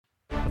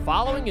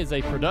following is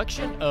a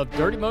production of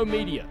Dirty Mo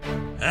Media.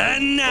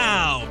 And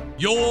now,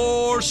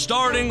 your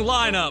starting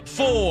lineup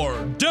for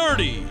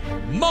Dirty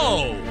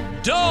Mo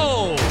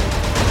Doe.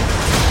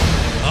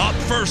 Up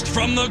first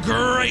from the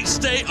great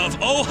state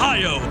of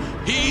Ohio,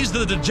 he's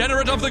the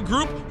degenerate of the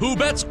group who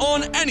bets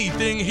on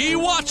anything he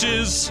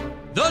watches,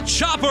 the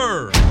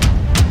Chopper.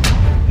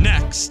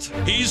 Next,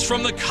 he's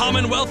from the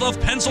Commonwealth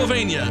of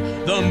Pennsylvania,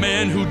 the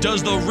man who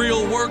does the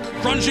real work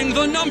crunching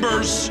the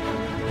numbers,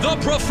 the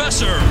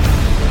Professor.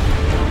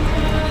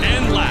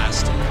 And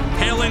last,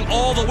 hailing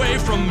all the way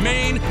from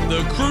Maine,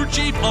 the crew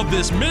chief of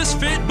this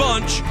misfit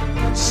bunch,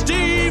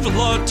 Steve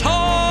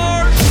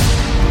Letarte.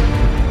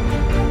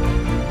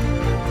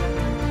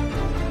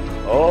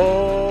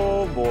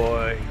 Oh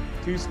boy,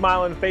 two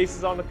smiling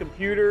faces on the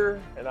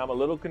computer, and I'm a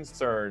little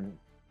concerned.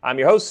 I'm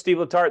your host, Steve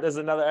Letarte. This is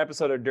another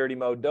episode of Dirty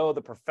Mo Doe,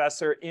 the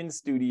Professor in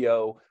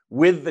studio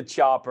with the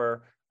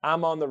Chopper.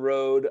 I'm on the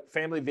road,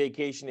 family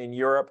vacation in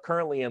Europe,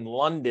 currently in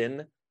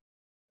London.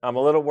 I'm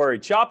a little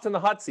worried. Chop's in the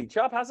hot seat.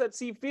 Chop, how's that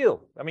seat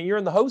feel? I mean, you're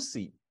in the host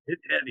seat.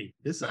 It's heavy.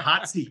 This is a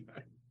hot seat.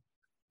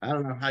 I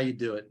don't know how you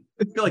do it.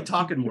 I feel like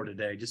talking more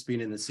today, just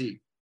being in the seat.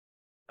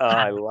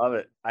 I love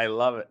it. I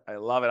love it. I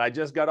love it. I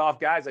just got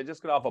off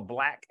a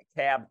black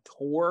cab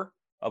tour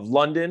of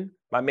London.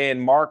 My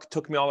man Mark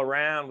took me all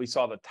around. We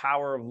saw the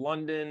Tower of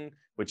London,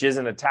 which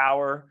isn't a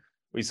tower.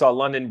 We saw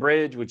London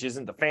Bridge, which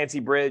isn't the fancy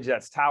bridge.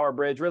 That's Tower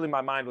Bridge. Really,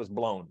 my mind was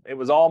blown. It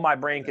was all my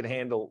brain could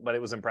handle, but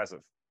it was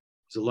impressive.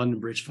 It's a London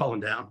Bridge falling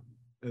down.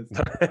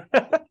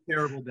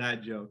 Terrible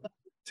dad joke.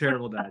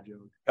 Terrible dad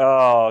joke.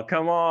 Oh,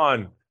 come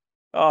on.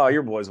 Oh,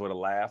 your boys would have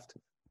laughed.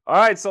 All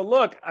right, so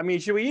look, I mean,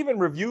 should we even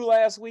review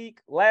last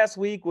week? Last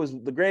week was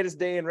the greatest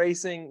day in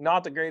racing,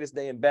 not the greatest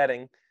day in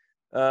betting.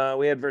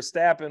 We had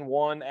Verstappen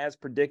won as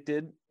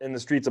predicted in the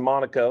streets of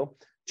Monaco.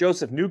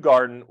 Joseph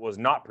Newgarden was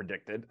not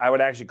predicted. I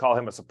would actually call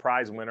him a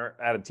surprise winner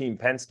out of Team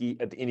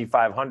Penske at the Indy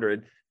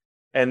 500.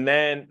 And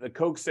then the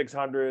Coke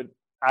 600,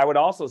 I would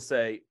also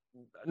say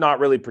not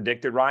really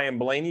predicted. Ryan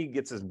Blaney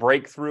gets his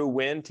breakthrough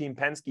win. Team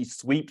Penske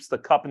sweeps the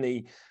Cup in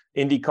the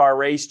IndyCar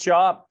race.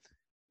 Chop.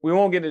 We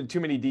won't get into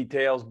too many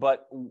details,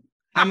 but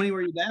how many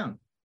were you down?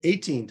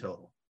 18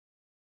 total.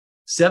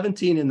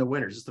 17 in the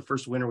winners. It's the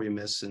first winner we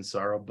missed since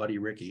our buddy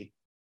Ricky.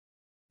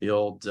 The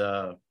old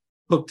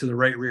hook to the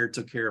right rear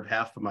took care of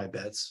half of my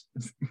bets.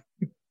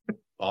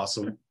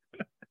 Awesome.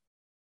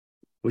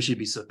 Wish he'd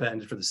be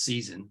suspended for the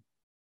season.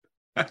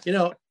 You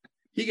know,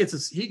 he gets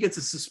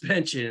a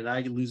suspension and I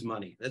lose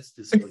money. That's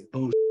just like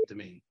bullshit to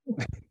me.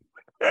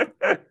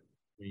 I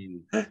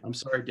mean, I'm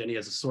sorry Denny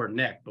has a sore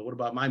neck, but what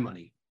about my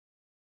money?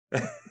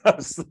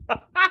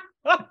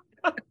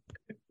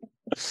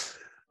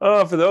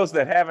 Oh, for those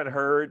that haven't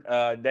heard,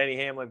 Denny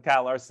Hamlin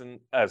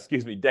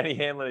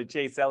and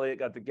Chase Elliott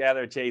got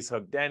together. Chase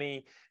hooked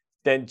Denny,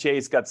 then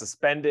Chase got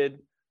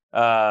suspended.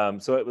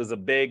 So it was a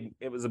big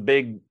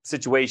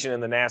situation in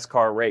the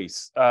NASCAR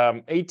race.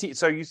 18.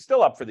 So you're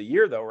still up for the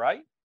year though,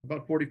 right?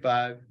 About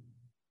 45.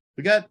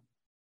 We got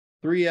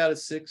 3 out of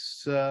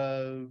 6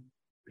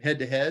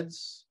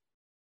 head-to-heads.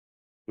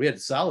 We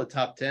had solid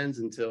top 10s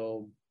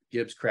until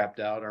Gibbs crapped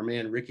out. Our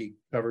man Ricky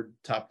covered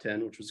top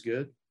 10, which was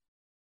good.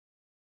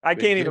 I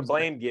can't even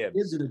blame Gibbs.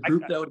 Gibbs in a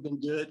group that would have been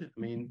good. I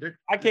mean,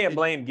 I can't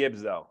blame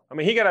Gibbs though. I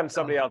mean, he got him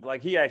somebody else.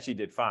 Like he actually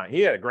did fine.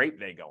 He had a great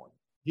day going.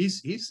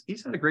 He's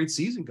had a great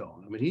season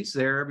going. I mean, he's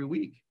there every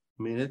week.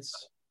 I mean,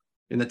 it's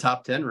in the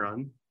top 10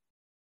 run.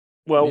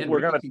 Well, man,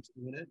 we're gonna.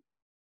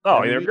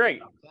 Oh, they're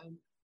great.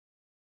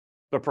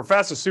 The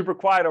Professor's super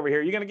quiet over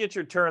here. You're gonna get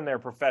your turn there,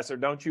 Professor.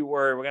 Don't you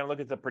worry. We're gonna look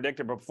at the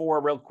predictor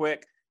before real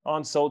quick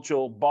on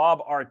social. Bob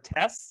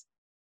Artest.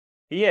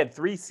 He had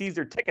 3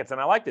 Caesar tickets, and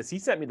I like this. He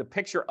sent me the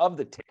picture of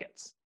the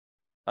tickets.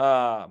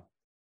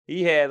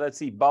 He had, let's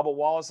see, Bubba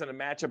Wallace in a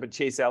matchup at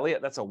Chase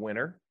Elliott. That's a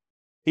winner.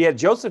 He had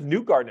Joseph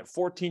Newgarden at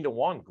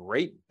 14-1.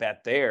 Great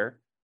bet there.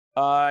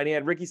 And he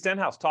had Ricky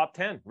Stenhouse, top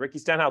 10. Ricky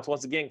Stenhouse,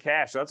 once again,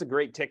 cash. So that's a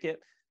great ticket.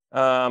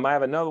 I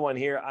have another one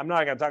here. I'm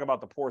not going to talk about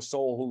the poor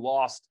soul who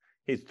lost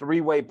his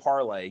 3-way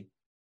parlay.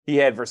 He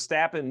had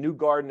Verstappen,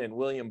 Newgarden, and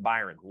William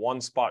Byron,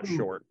 1 spot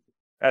short.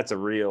 That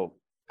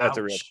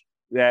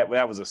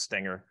was a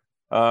stinger.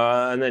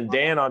 And then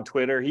Dan on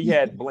Twitter, he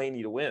had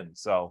Blaney to win.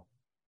 So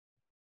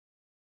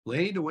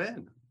Blaney to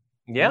win.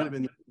 Yeah. Might have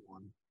been the only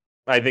one.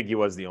 I think he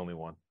was the only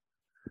one.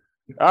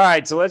 All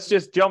right, so let's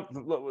just jump.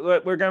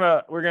 We're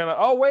gonna.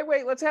 Oh,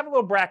 wait. Let's have a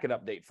little bracket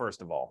update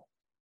first of all.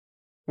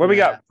 What we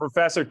got,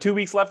 Professor? 2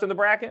 weeks left in the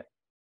bracket.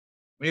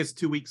 I think it's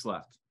 2 weeks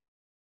left.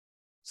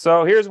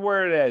 So here's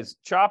where it is.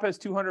 Chop has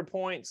 200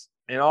 points,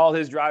 and all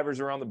his drivers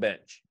are on the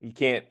bench. He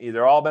can't.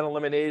 They're all been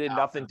eliminated.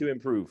 Nothing to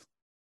improve.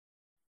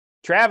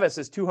 Travis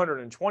has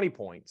 220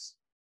 points,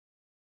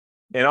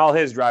 and all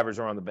his drivers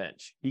are on the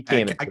bench. He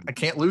can't. I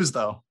can't lose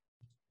though.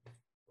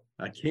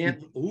 I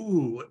can't.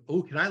 Ooh,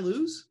 can I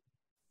lose?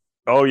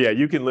 Oh yeah,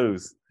 you can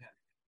lose.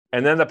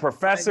 And then the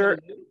Professor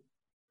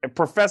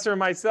and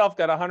myself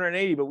got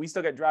 180, but we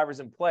still got drivers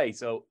in play.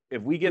 So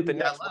if we get the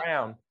next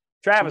round,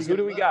 Travis, who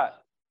do we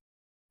got?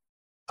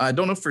 I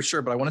don't know for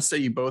sure, but I want to say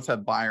you both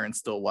have Byron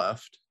still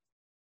left.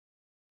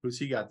 Who's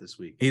he got this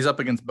week? He's up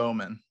against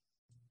Bowman.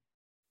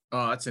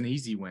 Oh, that's an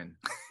easy win.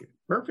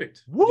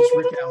 Perfect. Woo! Just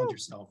Rick Allen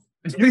yourself.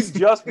 You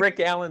just Rick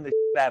Allen the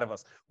shit out of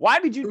us. Why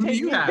did you Who do take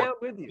you me have? down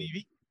with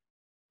you?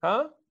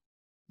 Huh?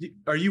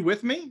 Are you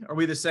with me? Are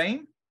we the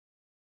same?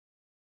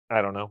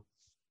 I don't know.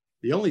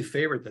 The only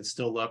favorite that's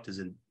still left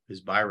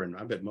is Byron.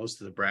 I bet most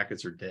of the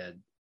brackets are dead.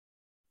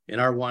 In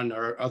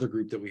our other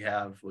group that we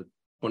have with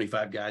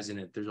 25 guys in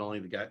it,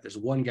 there's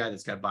one guy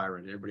that's got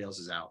Byron. Everybody else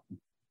is out.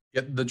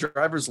 Yeah, the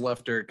drivers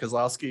left are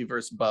Kozlowski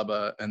versus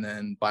Bubba, and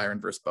then Byron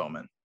versus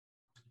Bowman.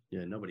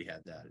 Yeah, nobody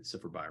had that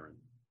except for Byron.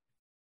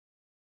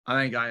 I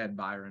think I had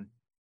Byron.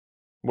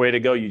 Way to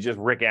go. You just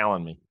Rick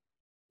Allen me.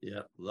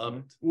 Yeah, love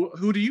it.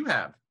 Who do you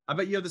have? I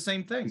bet you have the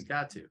same thing. He's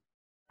got to.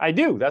 I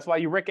do. That's why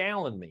you Rick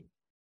Allen me.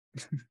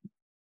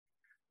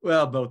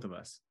 Well, both of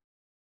us.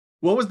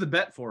 What was the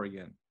bet for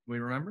again? We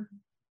remember?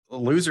 The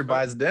loser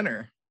buys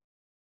dinner.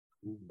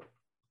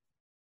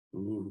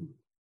 Ooh.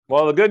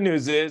 Well, the good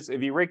news is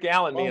if you Rick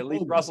Allen me, at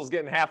least Oh. Russell's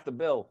getting half the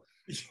bill.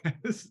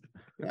 Yes.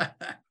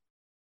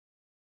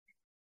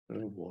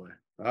 Oh boy.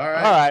 All All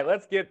right. right,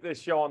 let's get this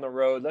show on the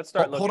road. Let's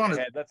start Hold looking on.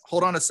 ahead. Let's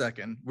Hold on a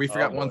second. We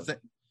forgot one boy. thing.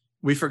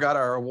 We forgot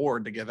our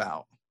award to give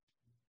out.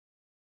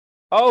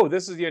 Oh,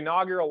 this is the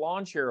inaugural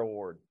lawn chair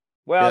award.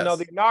 Well, no, Yes.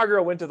 the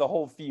inaugural went to the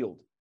whole field.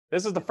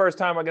 This is the first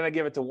time we're going to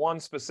give it to one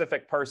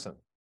specific person.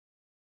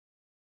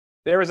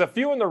 There is a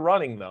few in the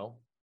running, though.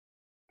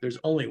 There's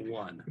only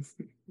one.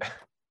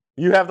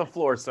 You have the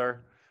floor,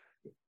 sir.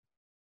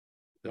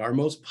 Our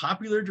most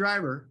popular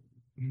driver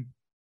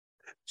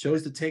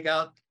chose to take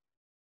out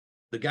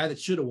the guy that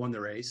should have won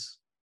the race.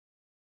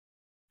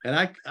 And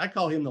I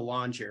call him the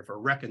lawn chair for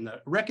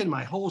wrecking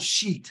my whole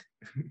sheet,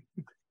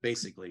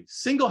 basically,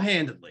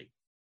 single-handedly.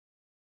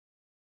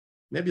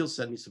 Maybe he'll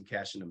send me some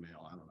cash in the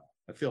mail. I don't know.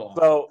 I feel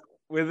awful. So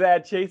with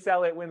that, Chase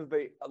Elliott wins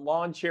the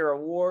lawn chair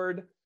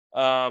award.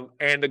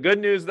 And the good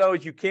news, though,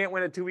 is you can't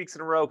win it 2 weeks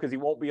in a row because he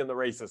won't be in the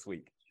race this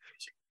week.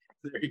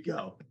 There you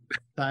go.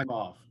 Time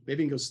off.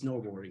 Maybe he can go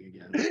snowboarding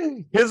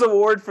again. His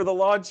award for the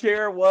lawn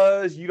chair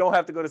was you don't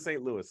have to go to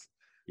St. Louis.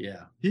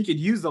 Yeah. He could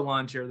use the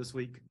lawn chair this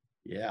week.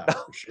 Yeah,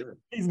 for sure.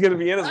 He's going to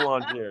be in his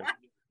lawn chair.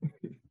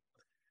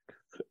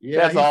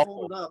 Yeah, That's he awful.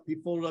 folded up. He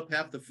folded up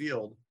half the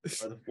field,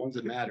 or the ones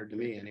that mattered to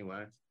me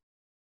anyway.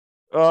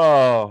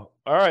 Oh,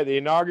 all right. The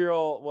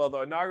inaugural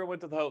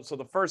went to the host. So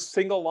the first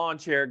single lawn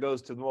chair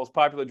goes to the most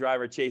popular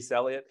driver, Chase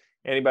Elliott.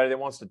 Anybody that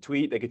wants to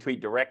tweet, they could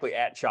tweet directly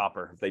at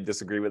Chopper if they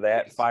disagree with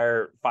that.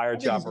 Fire I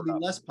think he's Chopper gonna up.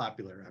 be less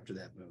popular after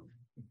that move.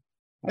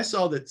 I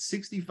saw that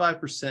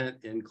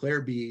 65% in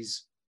Claire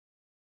B's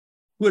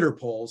Twitter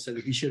poll said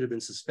that he should have been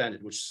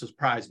suspended, which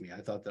surprised me.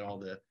 I thought that all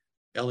the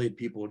Elliott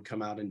people would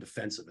come out in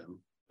defense of him,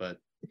 but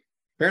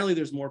apparently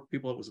there's more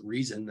people that was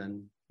reason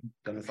than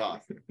I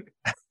thought.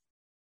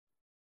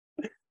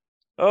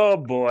 Oh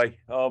boy.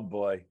 Oh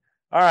boy.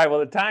 All right. Well,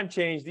 the time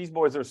changed. These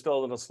boys are still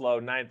a little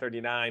slow.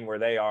 9:39 where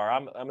they are.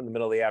 I'm in the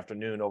middle of the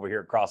afternoon over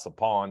here across the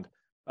pond.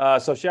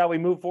 So shall we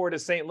move forward to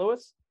St.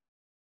 Louis?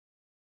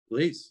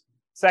 Please.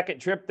 Second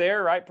trip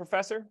there, right,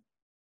 Professor?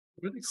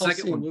 What do they call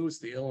Second St. one. Louis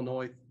the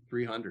Illinois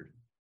 300?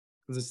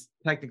 Because it's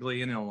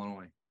technically in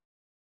Illinois.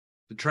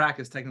 The track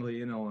is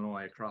technically in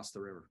Illinois across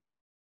the river.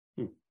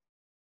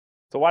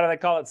 So why do they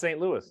call it St.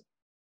 Louis?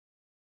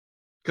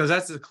 Because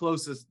that's the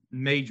closest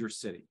major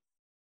city.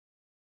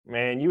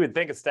 Man, you would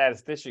think a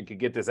statistician could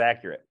get this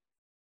accurate.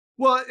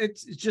 Well,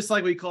 it's just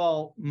like we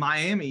call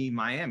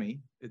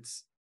Miami.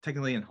 It's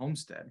technically in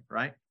Homestead,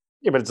 right?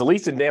 Yeah, but it's at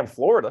least in damn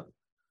Florida.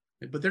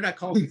 But they're not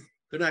calling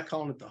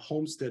it the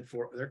Homestead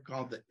they're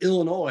calling it the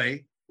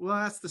Illinois. Well,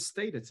 that's the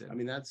state it's in. I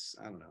mean, I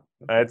don't know.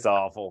 That's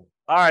awful.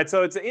 All right,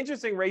 so it's an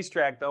interesting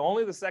racetrack, though.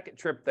 Only the second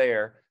trip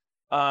there.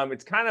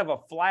 It's kind of a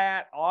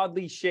flat,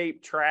 oddly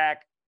shaped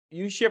track.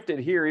 You shifted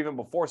here even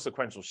before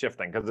sequential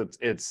shifting because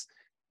it's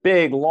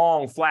big,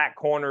 long, flat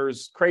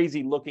corners,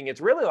 crazy looking.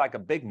 It's really like a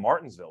big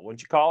Martinsville,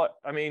 wouldn't you call it?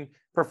 I mean,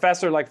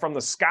 Professor, like from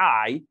the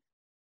sky.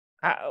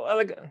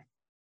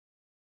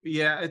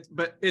 Yeah,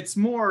 but it's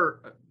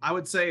more, I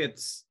would say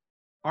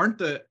aren't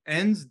the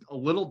ends a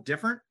little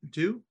different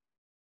too?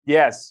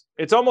 Yes,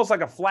 it's almost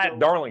like a flat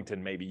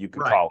Darlington, maybe you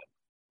could Right. call it.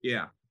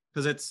 Yeah,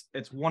 because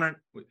it's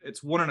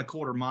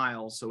 1.25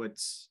 miles, so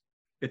it's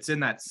in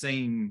that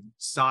same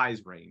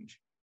size range.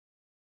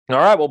 All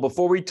right, well,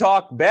 before we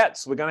talk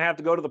bets, we're going to have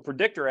to go to the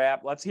Predictor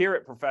app. Let's hear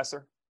it,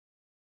 Professor.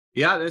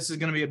 Yeah, this is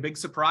going to be a big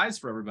surprise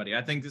for everybody.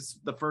 I think this is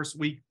the first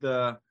week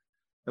that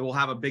we'll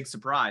have a big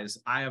surprise.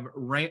 I have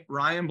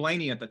Ryan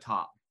Blaney at the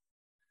top.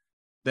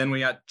 Then we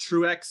got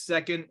Truex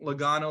second,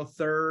 Logano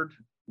third,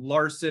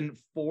 Larson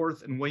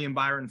fourth, and William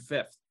Byron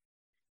fifth.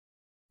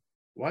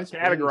 Why is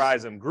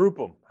Categorize them, group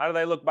them. How do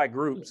they look by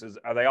groups?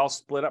 Are they all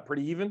split up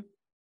pretty even?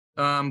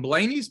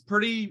 Blaney's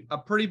a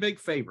pretty big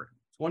favorite.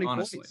 20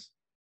 honestly. points?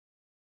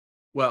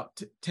 Well,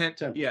 10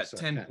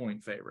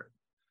 point favorite.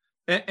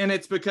 And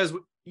it's because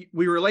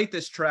we relate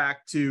this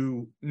track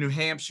to New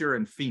Hampshire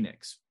and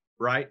Phoenix,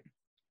 right?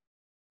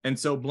 And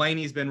so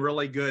Blaney's been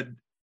really good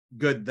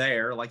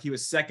there. Like he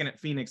was second at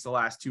Phoenix the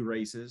last two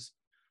races.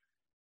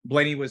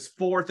 Blaney was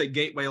 4th at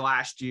Gateway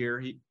last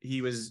year.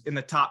 He was in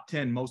the top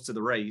 10 most of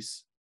the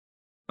race.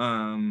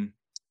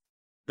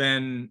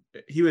 Then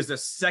he was the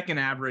 2nd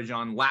average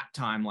on lap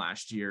time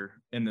last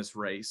year in this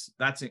race.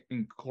 That's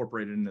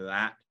incorporated into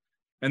that.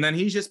 And then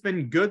he's just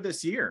been good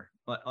this year.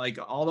 Like,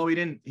 although he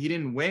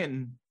didn't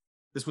win,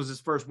 this was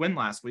his first win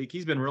last week.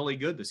 He's been really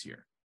good this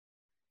year.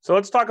 So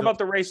let's talk about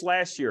the race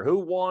last year. Who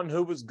won?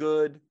 Who was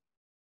good?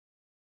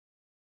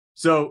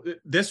 So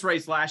this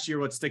race last year,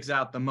 what sticks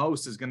out the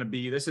most is going to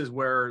be, this is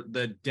where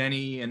the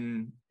Denny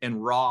and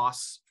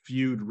Ross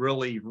feud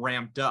really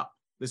ramped up.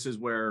 This is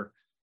where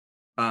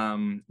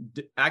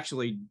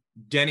actually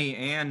Denny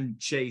and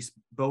Chase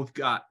both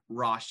got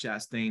Ross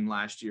Chastain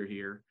last year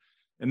here.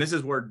 And this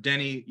is where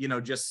Denny,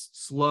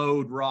 just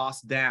slowed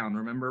Ross down.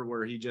 Remember,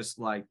 where he just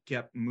like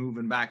kept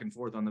moving back and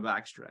forth on the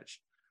backstretch.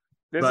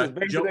 This is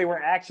basically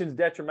where actions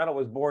detrimental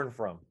was born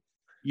from.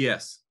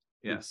 Yes.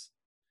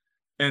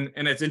 And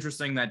it's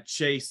interesting that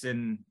Chase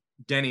and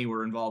Denny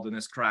were involved in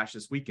this crash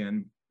this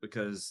weekend,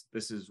 because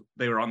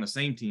they were on the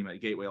same team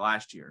at Gateway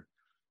last year.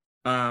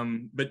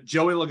 But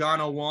Joey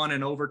Logano won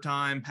in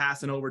overtime,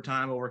 passing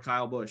overtime over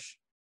Kyle Busch.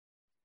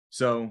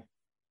 So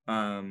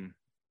that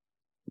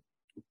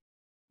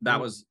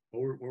was,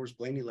 where was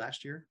Blaney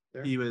last year?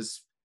 There? He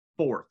was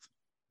 4th.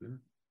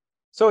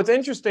 So it's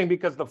interesting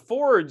because the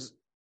Fords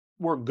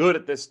were good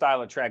at this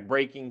style of track,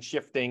 braking,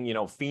 shifting,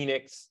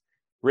 Phoenix,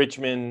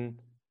 Richmond,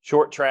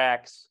 short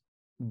tracks,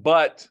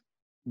 but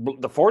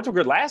the Fords were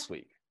good last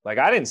week. Like,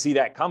 I didn't see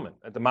that coming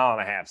at the 1.5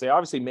 miles. They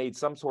obviously made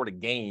some sort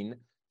of gain.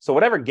 So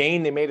whatever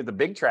gain they made at the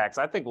big tracks,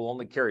 I think will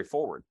only carry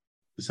forward.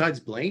 Besides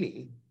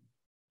Blaney,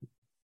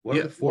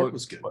 the Ford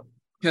was good.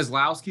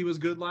 Keselowski was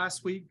good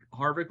last week.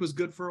 Harvick was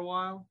good for a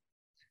while.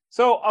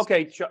 So,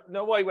 okay.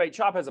 No, wait.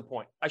 Chop has a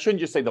point. I shouldn't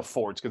just say the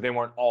Fords because they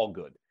weren't all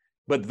good.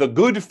 But the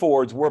good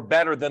Fords were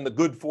better than the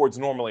good Fords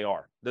normally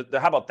are.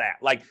 How about that?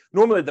 Like,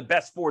 normally the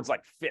best Ford's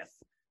like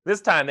 5th.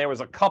 This time there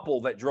was a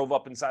couple that drove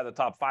up inside the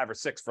top 5 or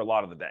 6 for a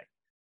lot of the day.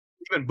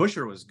 Even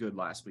Buescher was good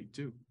last week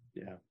too.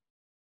 Yeah.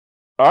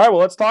 All right, well,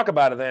 let's talk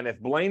about it then. If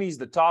Blaney's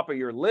the top of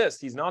your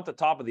list, he's not the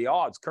top of the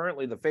odds.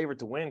 Currently the favorite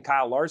to win,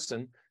 Kyle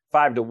Larson,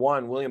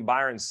 5-1. William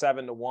Byron,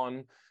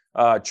 7-1.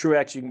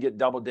 Truex, you can get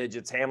double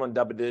digits. Hamlin,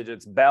 double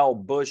digits. Bell,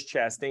 Busch,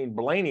 Chastain.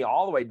 Blaney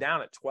all the way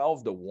down at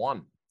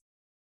 12-1.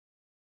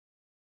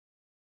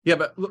 Yeah,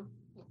 but look,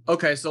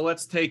 okay, so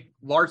let's take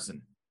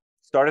Larson.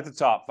 Start at the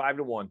top,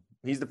 5-1.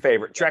 He's the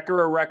favorite. Trekker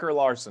or Wrecker,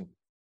 Larson.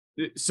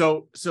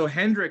 So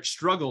Hendrick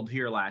struggled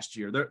here last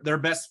year. Their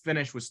best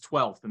finish was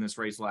 12th in this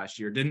race last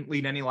year. Didn't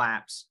lead any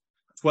laps.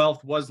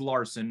 12th was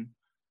Larson.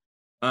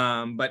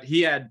 But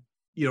he had,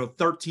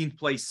 13th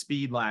place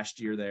speed last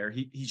year there.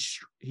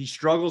 He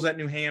struggles at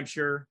New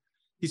Hampshire.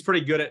 He's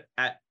pretty good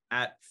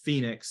at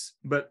Phoenix.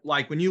 But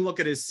like, when you look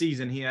at his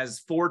season, he has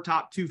 4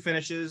 top 2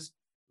 finishes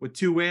with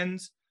 2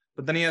 wins,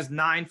 but then he has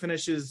 9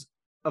 finishes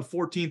of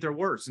 14th or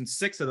worse, and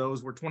 6 of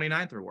those were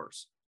 29th or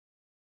worse.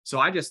 So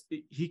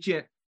he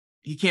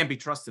can't be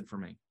trusted for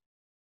me.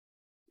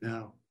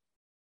 No.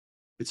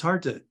 It's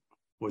hard to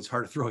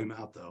throw him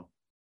out though.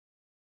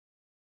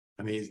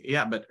 I mean,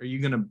 yeah, but are you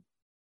going to,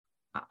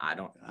 I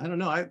don't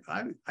know. I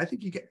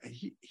think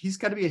he's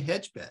got to be a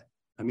hedge bet.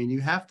 I mean, you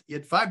have to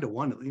get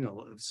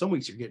 5-1, some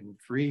weeks you're getting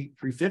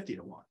 350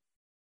 to 1.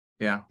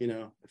 Yeah.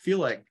 I feel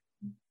like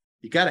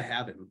you got to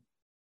have him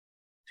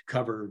to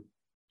cover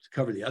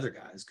the other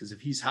guys. Cause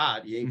if he's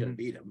hot, you ain't going to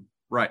beat him.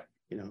 Right.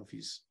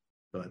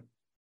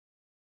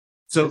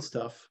 So it's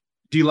tough.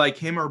 Do you like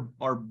him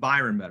or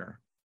Byron better?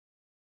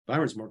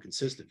 Byron's more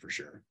consistent for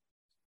sure.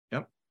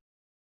 Yep.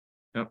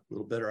 A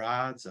little better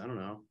odds. I don't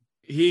know.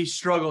 He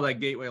struggled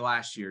at Gateway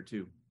last year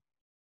too.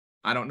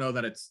 I don't know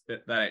that it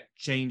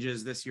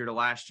changes this year to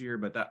last year,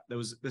 but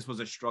this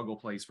was a struggle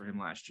place for him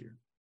last year.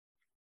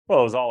 Well,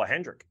 it was all of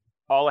Hendrick.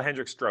 All of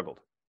Hendrick struggled.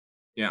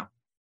 Yeah.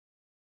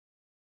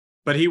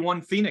 But he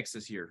won Phoenix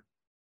this year.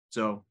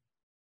 So.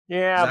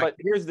 Yeah, but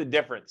here's the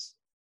difference.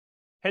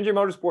 Hendrick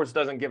Motorsports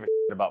doesn't give a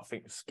shit about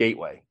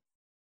Gateway.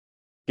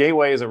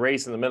 Gateway is a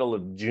race in the middle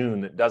of June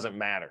that doesn't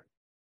matter.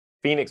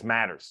 Phoenix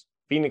matters.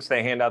 Phoenix,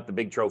 they hand out the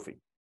big trophy.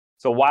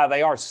 So while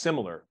they are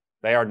similar,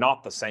 they are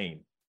not the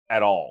same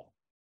at all.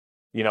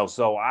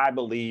 So I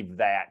believe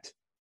that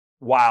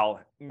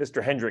while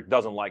Mr. Hendrick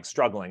doesn't like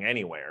struggling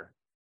anywhere,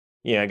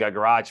 I got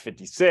Garage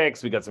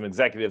 56, we got some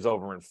executives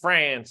over in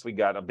France, we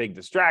got a big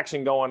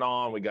distraction going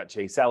on, we got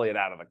Chase Elliott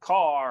out of the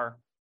car.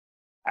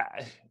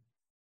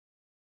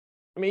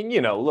 I mean,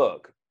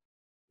 look,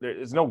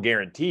 there's no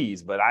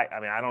guarantees, but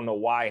I don't know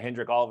why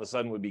Hendrick all of a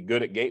sudden would be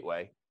good at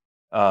Gateway.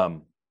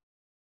 So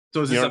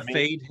is this a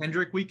fade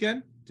Hendrick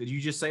weekend? Did you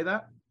just say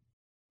that?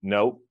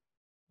 Nope.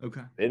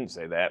 Okay. Didn't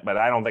say that, but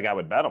I don't think I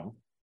would bet him.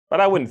 But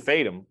I wouldn't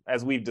fade him,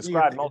 as we've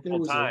described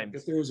multiple times.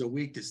 If there was a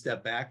week to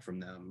step back from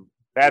them.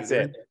 That's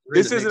it.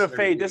 This isn't a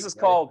fade. This is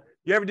called,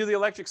 you ever do the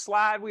electric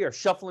slide? We are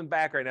shuffling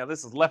back right now.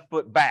 This is left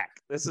foot back.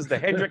 This is the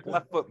Hendrick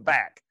left foot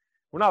back.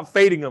 We're not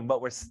fading him,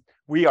 but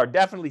we are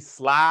definitely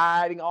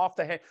sliding off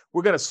the head.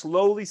 We're going to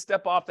slowly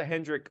step off the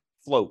Hendrick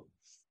float.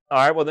 All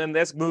right, well, then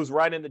this moves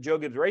right into Joe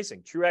Gibbs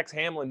Racing. Truex,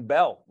 Hamlin,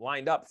 Bell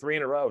lined up 3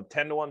 in a row,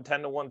 10-1,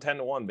 10-1,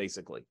 10-1,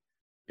 basically.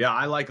 Yeah,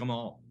 I like them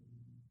all.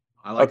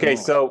 Okay,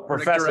 so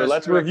Professor,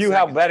 let's review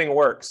how betting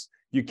works.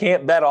 You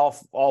can't bet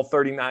all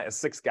 39,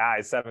 6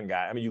 guys, 7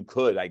 guys. I mean, you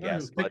could, I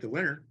guess. Pick the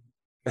winner.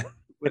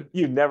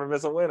 You never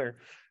miss a winner.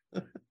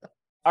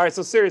 All right,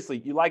 so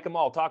seriously, you like them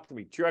all. Talk to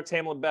me. Truex,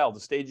 Hamlin, Bell, the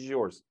stage is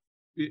yours.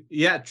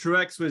 Yeah,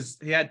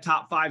 Truex he had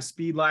top 5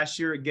 speed last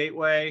year at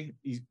Gateway.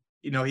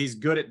 He's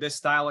good at this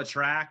style of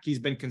track. He's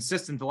been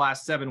consistent the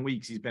last 7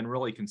 weeks. He's been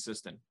really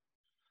consistent.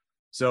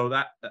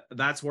 So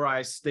that's where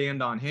I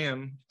stand on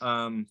him.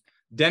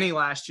 Denny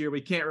last year,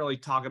 we can't really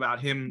talk about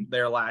him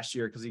there last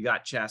year because he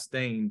got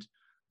chastained.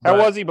 How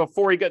was he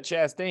before he got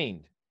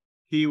chastained?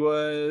 He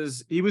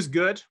was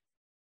good.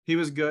 He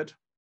was good.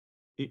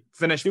 He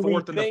finished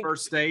 4th in the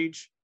first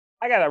stage.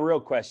 I got a real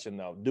question,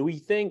 though. Do we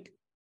think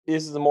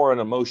this is more an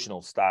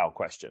emotional style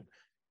question?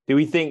 Do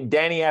we think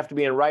Danny, after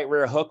being right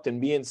rear hooked and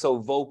being so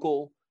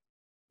vocal,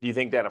 do you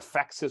think that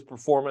affects his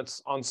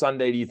performance on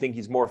Sunday? Do you think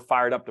he's more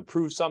fired up to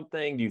prove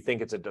something? Do you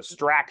think it's a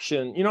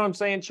distraction? You know what I'm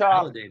saying,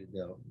 Chop? Validated,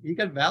 though. He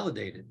got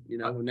validated.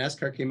 When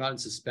NASCAR came out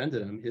and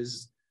suspended him,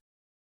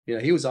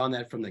 he was on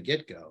that from the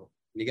get-go.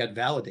 And he got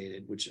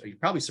validated, which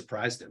probably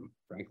surprised him,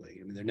 frankly.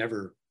 I mean, they're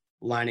never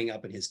lining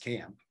up in his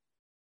camp.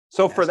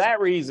 So for that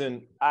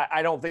reason,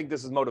 I don't think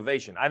this is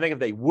motivation. I think if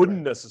they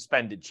wouldn't have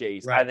suspended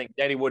Chase, I think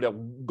Denny would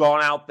have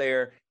gone out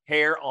there,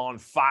 hair on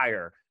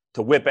fire,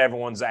 to whip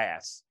everyone's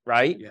ass,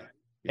 right? Yeah.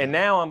 And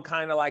now I'm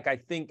kind of like, I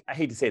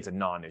hate to say it's a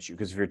non-issue,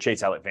 because if you're a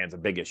Chase Elliott fan, it's a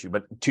big issue.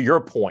 But to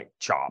your point,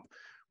 Chop,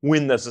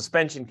 when the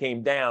suspension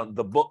came down,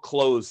 the book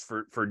closed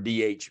for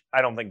DH.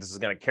 I don't think this is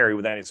going to carry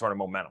with any sort of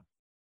momentum.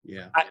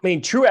 Yeah. I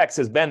mean, Truex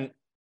has been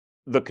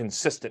the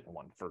consistent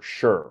one for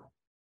sure.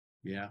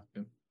 Yeah.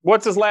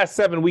 What's his last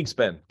 7 weeks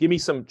been? Give me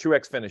some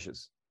Truex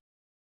finishes.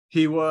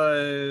 He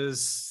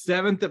was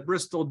 7th at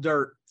Bristol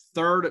Dirt,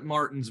 3rd at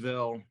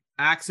Martinsville,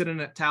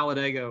 accident at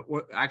Talladega,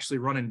 actually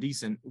running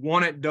decent,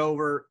 1 at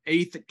Dover,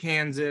 8th at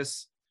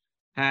Kansas,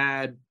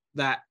 had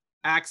that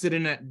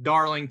accident at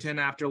Darlington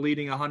after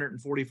leading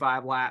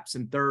 145 laps,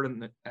 and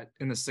 3rd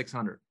in the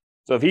 600.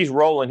 So if he's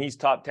rolling, he's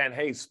top 10.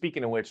 Hey,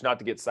 speaking of which, not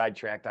to get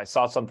sidetracked, I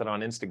saw something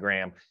on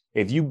Instagram.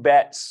 If you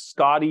bet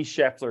Scotty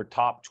Scheffler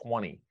top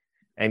 20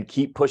 and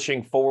keep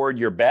pushing forward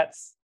your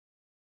bets,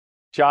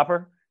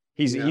 Chopper,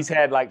 he's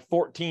had like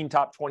 14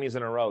 top 20s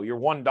in a row. Your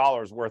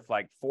 $1 is worth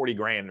like 40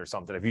 grand or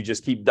something if you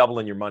just keep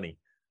doubling your money.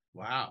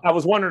 Wow. I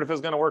was wondering if it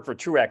was going to work for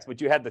Truex,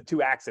 but you had the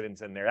 2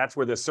 accidents in there. That's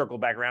where this circle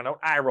back around. Don't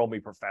eye roll me,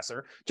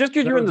 Professor. Just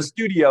because you're in the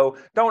studio,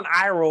 don't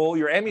eye roll.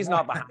 Your Emmy's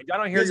not behind you. I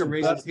don't hear your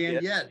raise his hand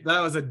yet. That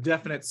was a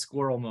definite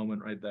squirrel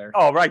moment right there.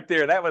 Oh, right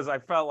there. I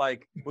felt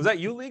like, was that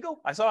you,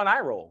 Legal? I saw an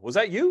eye roll. Was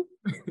that you?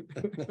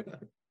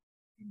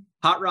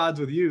 Hot Rod's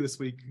with you this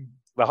week.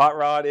 The hot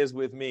rod is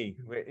with me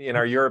in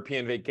our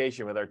European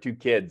vacation with our 2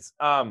 kids.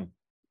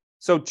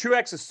 So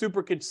Truex is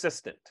super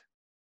consistent.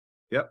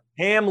 Yep.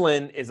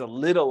 Hamlin is a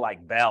little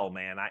like Bell,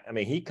 man. I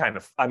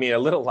mean, a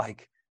little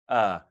like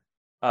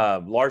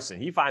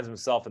Larson. He finds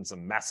himself in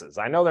some messes.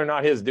 I know they're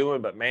not his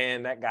doing, but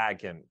man, that guy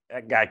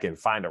can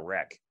find a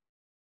wreck.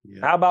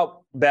 Yeah. How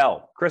about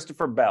Bell?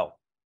 Christopher Bell.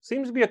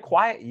 Seems to be a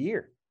quiet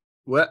year.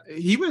 Well,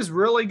 he was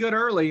really good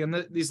early,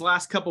 and these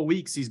last couple of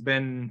weeks he's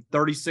been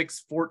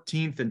 36th,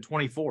 14th, and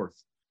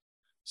 24th.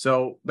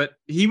 So, but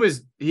he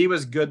was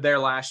good there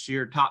last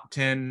year, top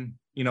 10,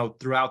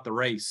 throughout the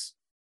race.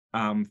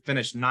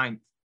 Finished 9th,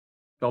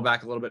 fell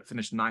back a little bit,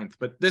 finished 9th.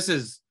 But this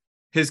is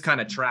his kind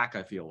of track,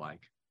 I feel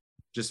like,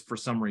 just for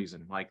some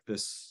reason, like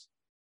this,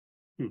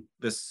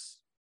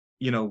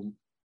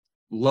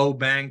 low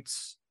banked,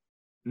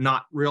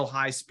 not real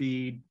high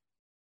speed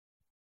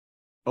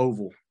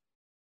oval.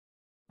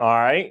 All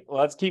right,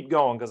 well, let's keep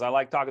going because I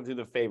like talking through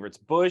the favorites.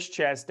 Busch,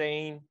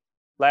 Chastain,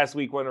 last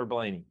week winner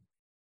Blaney.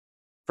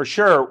 For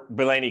sure,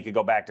 Blaney could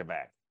go back to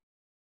back.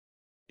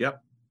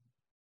 Yep.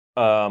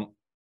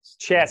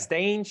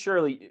 Chastain,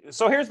 surely.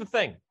 So here's the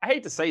thing. I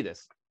hate to say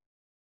this.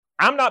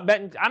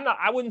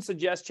 I wouldn't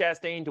suggest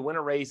Chastain to win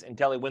a race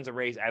until he wins a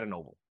race at an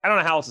oval. I don't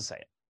know how else to say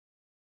it.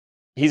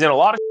 He's in a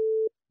lot of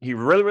He's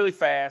really, really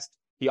fast.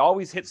 He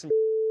always hits some.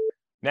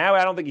 Now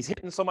I don't think he's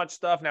hitting so much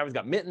stuff. Now he's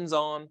got mittens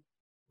on,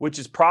 which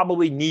is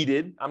probably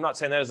needed. I'm not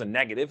saying that as a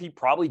negative. He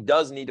probably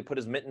does need to put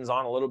his mittens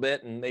on a little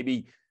bit and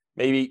maybe,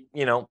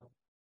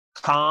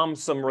 calm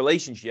some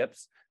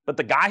relationships. But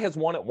the guy has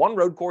won at 1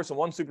 road course and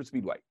 1 super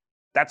speedway.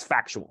 That's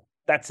factual.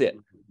 That's it.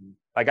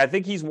 Like, I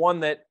think he's one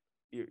that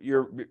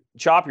you're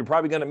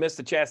probably going to miss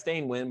the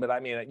Chastain win, but I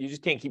mean, you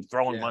just can't keep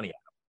throwing money at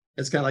him.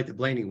 It's kind of like the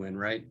Blaney win,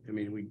 right? I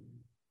mean,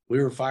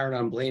 we were fired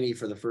on Blaney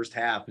for the first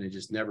half and it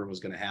just never was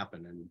going to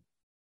happen. And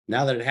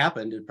now that it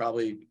happened,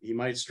 he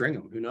might string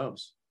him. Who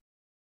knows?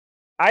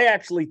 I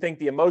actually think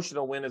the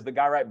emotional win is the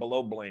guy right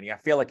below Blaney. I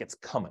feel like it's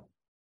coming.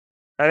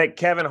 I think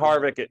Kevin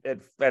Harvick at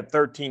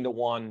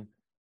 13-1.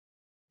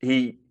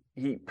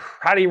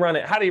 How did he run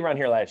it? How did he run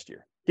here last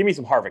year? Give me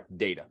some Harvick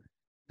data.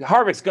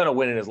 Harvick's going to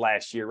win in his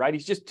last year, right?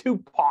 He's just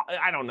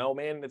I don't know,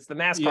 man. It's the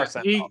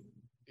NASCAR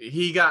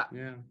He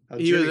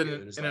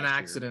was in an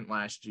accident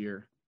last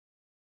year.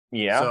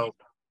 Yeah. So,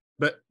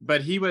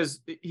 but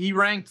he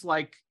ranked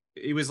like,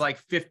 it was like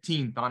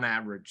 15th on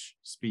average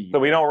speed. So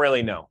we don't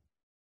really know.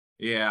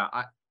 Yeah.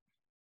 All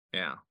He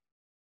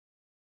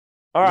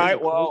right.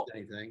 hasn't Well, closed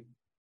anything.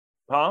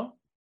 huh?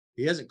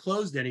 He hasn't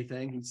closed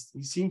anything.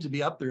 He seems to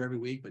be up there every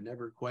week, but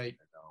never quite.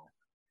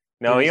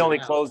 No, he Figures it only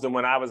out. closed them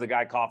when I was the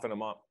guy coughing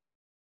him up.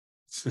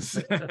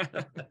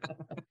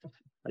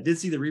 I did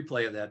see the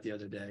replay of that the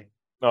other day.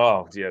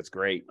 Oh, yeah, it's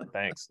great.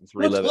 Thanks. Let's The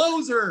relive it.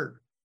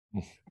 closer.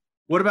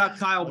 What about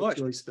Kyle That's Busch?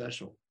 really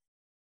special.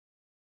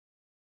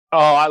 Oh,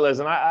 I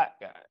listen.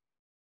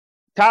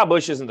 Kyle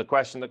Busch isn't the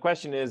question. The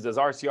question is, does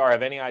RCR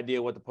have any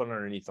idea what to put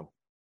underneath them?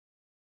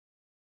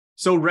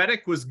 So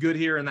Reddick was good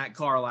here in that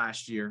car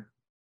last year.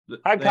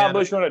 How'd They Kyle had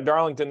Busch run at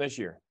Darlington this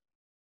year?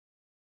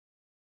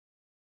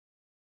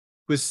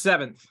 was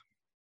 7th.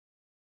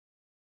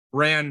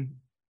 Ran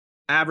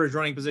average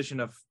running position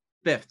of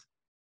 5th.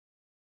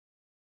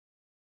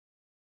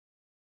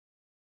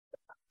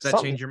 Does that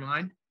Something- change your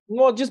mind?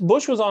 Well, just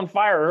Busch was on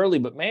fire early,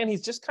 but man,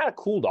 he's just kind of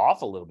cooled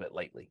off a little bit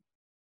lately.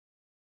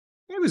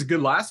 It was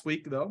good last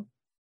week, though.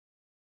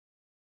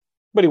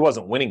 But he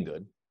wasn't winning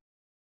good.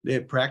 They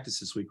had practice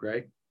this week,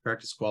 right?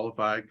 Practice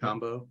qualified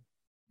combo.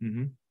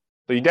 Mm-hmm.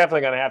 So you're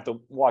definitely going to have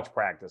to watch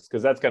practice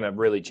because that's going to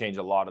really change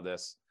a lot of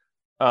this.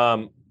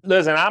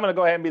 Listen, I'm going to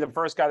go ahead and be the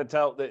first guy to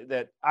tell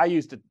that I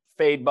used to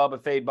fade Bubba.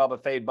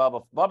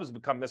 Bubba's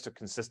become Mr.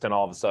 Consistent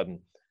all of a sudden.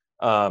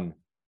 And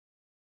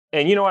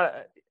you know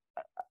what?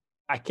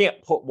 I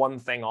can't put one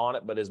thing on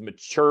it, but his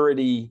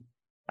maturity,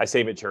 I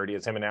say maturity,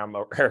 it's him and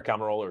Eric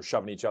Almirola are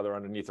shoving each other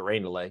underneath the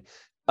rain delay.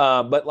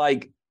 But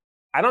like,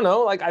 I don't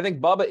know. Like, I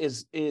think Bubba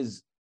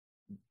is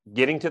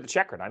getting to the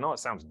check rate. I know it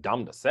sounds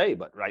dumb to say,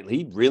 but right,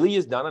 he really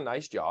has done a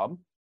nice job.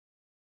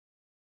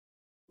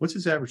 What's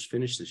his average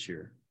finish this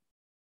year?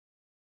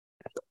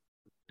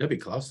 That'd be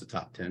close to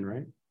top 10,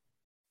 right?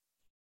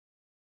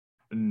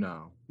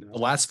 No. The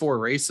last 4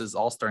 races,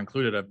 All-Star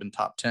included, have been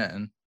top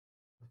 10.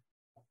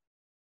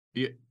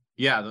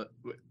 Yeah,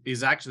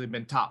 he's actually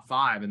been top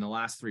 5 in the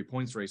last 3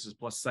 points races,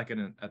 plus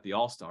second at the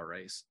All-Star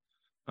race.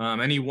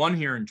 And he won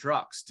here in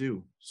trucks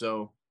too.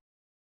 So,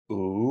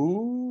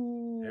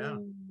 Ooh. Yeah.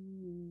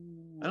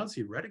 I don't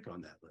see Reddick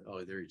on that.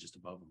 Oh, there he's just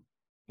above him.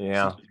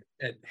 Yeah.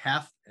 At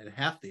half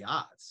the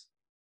odds.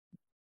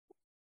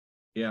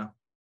 yeah.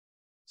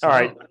 So All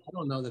right. I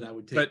don't know that I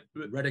would take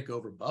But- Reddick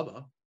over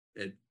Bubba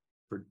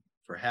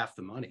for half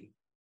the money.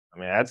 I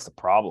mean, that's the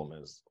problem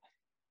is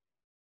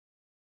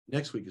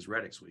Next week is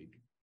Reddick's week.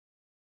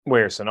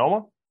 where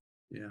Sonoma?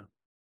 Yeah.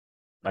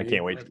 I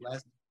can't wait.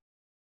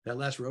 That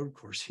last road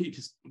course, he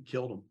just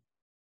killed him.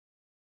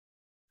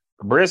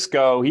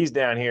 Briscoe, he's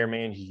down here,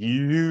 man.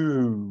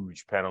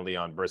 Huge penalty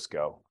on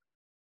Briscoe.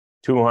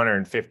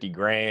 250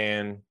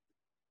 grand,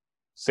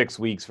 6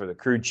 weeks for the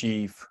crew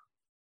chief.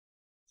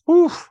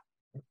 Whew.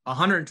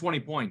 120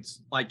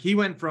 points. Like, he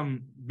went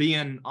from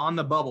being on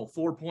the bubble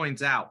 4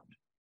 points out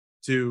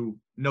to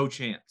no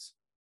chance.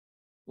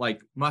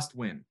 Like, must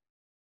win.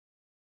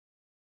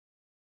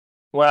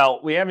 Well,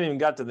 we haven't even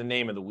got to the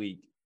name of the week.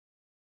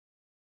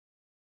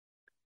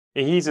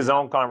 He's his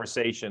own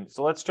conversation.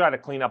 So let's try to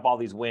clean up all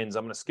these wins.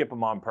 I'm going to skip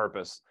them on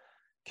purpose.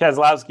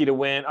 Keselowski to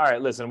win. All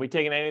right, listen, are we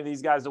taking any of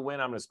these guys to win?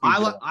 I'm going to speak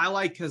I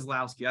like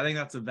Keselowski. I think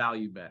that's a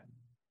value bet.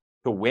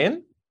 to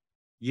win.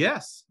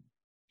 Yes.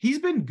 He's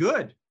been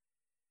good.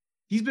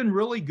 He's been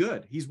really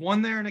good. He's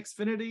won there in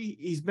Xfinity.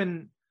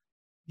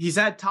 He's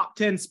had top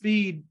 10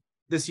 speed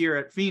this year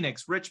at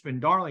Phoenix, Richmond,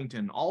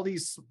 Darlington, all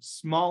these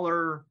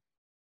smaller.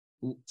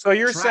 So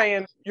you're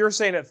Track.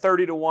 saying at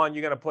 30 to 1,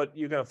 you're going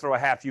to throw a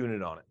half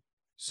unit on it.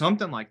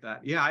 Something like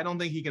that. Yeah, I don't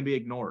think he can be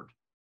ignored.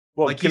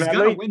 Well, Like, can he's I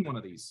going to lead- win one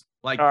of these.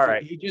 Like, All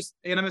right. he just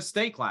in a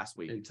mistake last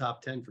week. In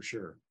top 10 for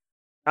sure.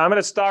 I'm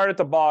going to start at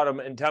the bottom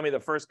and tell me the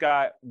first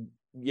guy.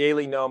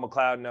 Yaley, no.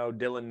 McLeod, no.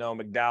 Dillon, no.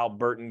 McDowell,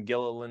 Burton,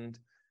 Gilliland,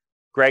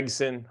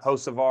 Gregson,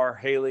 Hocevar,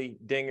 Haley,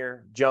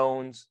 Dinger,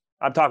 Jones.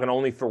 I'm talking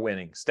only for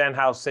winning.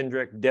 Stenhouse,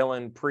 Cindric,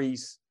 Dillon,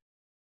 Priest.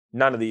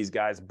 None of these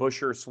guys.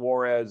 Busher,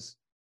 Suarez,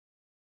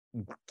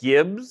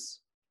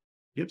 Gibbs.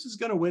 Gibbs is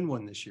going to win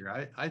one this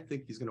year. I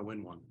think he's going to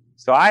win one.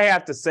 So I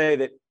have to say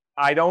that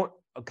I don't.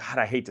 Oh God,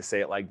 I hate to say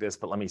it like this,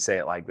 but let me say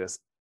it like this.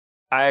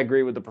 I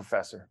agree with the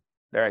professor.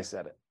 There, I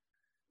said it.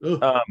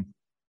 Ugh.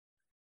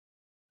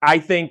 I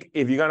think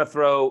if you're going to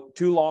throw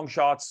 2 long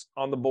shots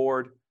on the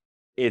board,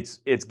 it's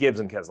Gibbs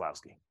and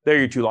Keselowski. They're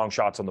your 2 long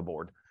shots on the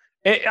board.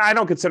 I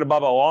don't consider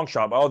Bubba a long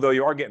shot, although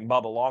you are getting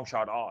Bubba long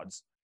shot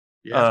odds.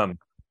 Yeah.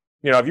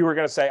 If you were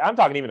going to say, I'm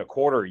talking even a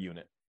quarter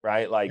unit,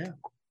 right? Like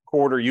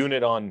quarter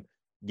unit on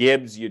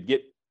Gibbs, you'd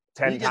get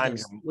 10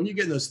 times. When you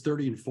get those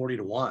 30 and 40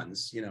 to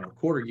 1s, a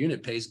quarter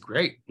unit pays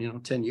great,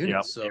 10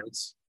 units. Yep. So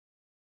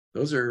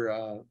those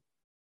are,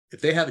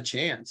 if they have a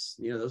chance,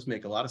 those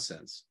make a lot of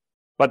sense.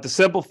 But the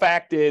simple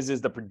fact is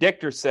the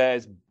predictor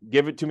says,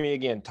 give it to me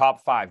again,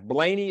 top 5.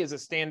 Blaney is a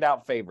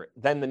standout favorite.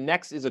 Then the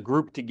next is a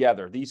group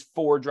together. These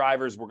 4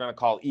 drivers we're going to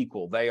call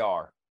equal. They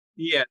are.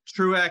 Yeah,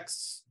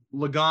 Truex,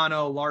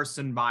 Logano,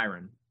 Larson,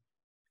 Byron.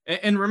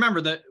 And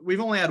remember that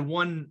we've only had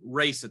one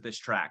race at this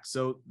track,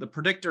 so the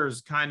predictor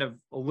is kind of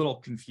a little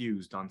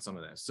confused on some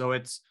of this. So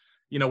it's,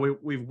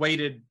 we've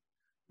weighted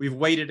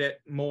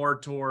it more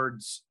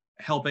towards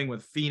helping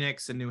with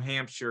Phoenix and New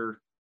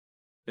Hampshire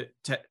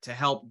to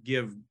help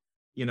give,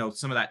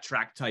 some of that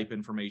track type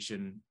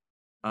information,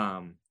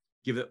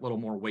 give it a little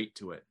more weight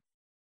to it.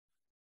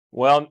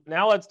 Well,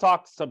 now let's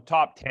talk some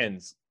top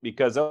 10s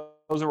because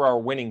those are our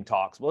winning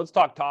talks. Well, let's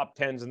talk top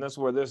 10s, and this is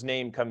where this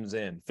name comes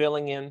in.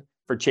 Filling in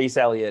for Chase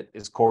Elliott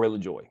is Corey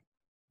LaJoie.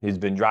 He's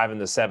been driving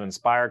the 7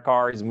 Spire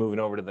car. He's moving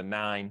over to the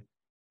 9.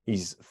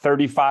 He's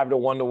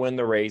 35-1 to win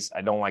the race.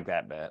 I don't like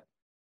that bet.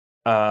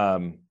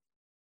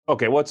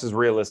 Okay, what's his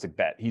realistic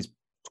bet? He's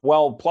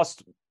 12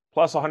 plus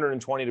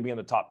 120 to be in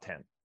the top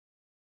 10.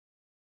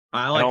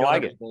 I don't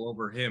like it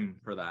over him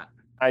for that.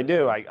 I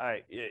do.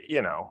 I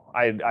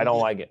don't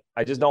like it.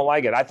 I just don't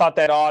like it. I thought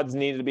that odds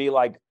needed to be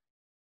like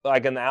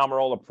in the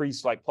Almirola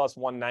Priest, like plus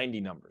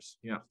 190 numbers.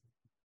 Yeah.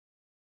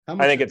 How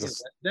much I think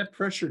it's that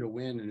pressure to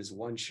win in his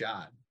one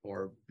shot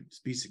or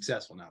be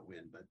successful, not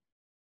win. But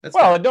that's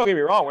don't get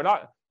me wrong. We're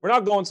not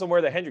going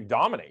somewhere that Hendrick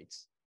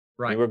dominates.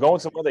 Right. I mean, we're going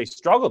somewhere they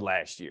struggled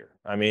last year.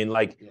 I mean,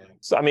 don't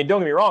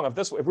get me wrong.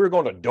 If we were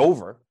going to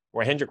Dover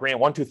where Hendrick ran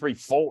 1, 2, 3,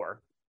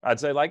 4, I'd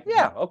say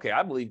okay,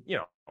 I believe,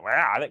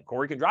 I think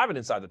Corey could drive it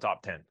inside the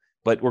top 10.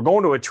 But we're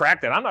going to a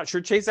track that I'm not sure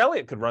Chase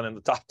Elliott could run in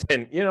the top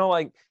 10.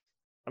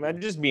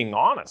 I'm just being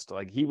honest.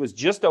 Like, he was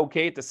just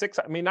okay at the 6.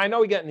 I mean, I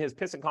know he got in his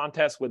pissing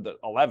contest with the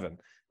 11,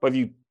 but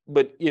you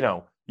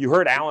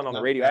heard Alan on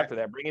the radio after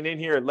that, bring it in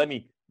here and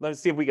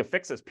let's see if we can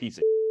fix this piece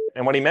of shit.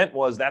 And what he meant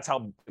was that's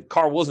how the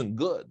car wasn't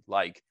good.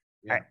 All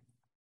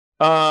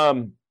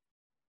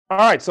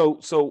right.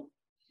 So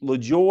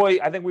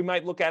LaJoie, I think we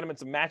might look at him in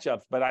some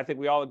matchups, but I think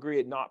we all agree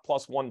at not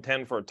plus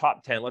 110 for a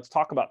top 10. Let's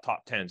talk about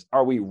top 10s.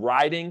 Are we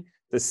riding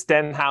the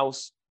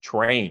Stenhouse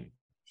train?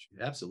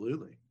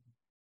 Absolutely.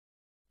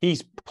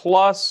 He's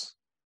plus,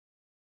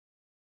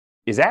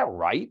 is that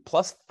right?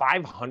 Plus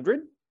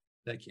 500?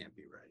 That can't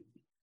be right.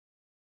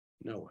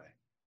 No way.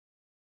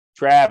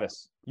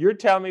 Travis, you're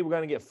telling me we're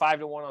going to get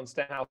 5-1 on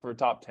Stenhouse for a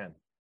top 10?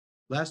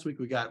 Last week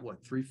we got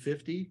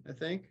 350, I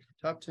think,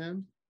 top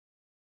 10.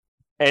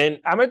 And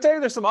I'm going to tell you,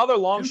 there's some other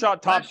long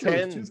shot top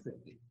 10s.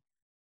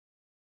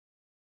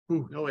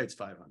 No way, it's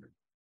 500.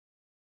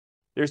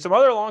 There's some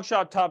other long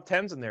shot top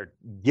 10s in there.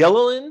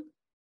 Gilliland?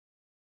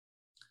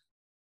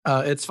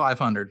 It's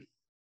 500.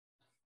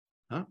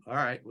 Huh? All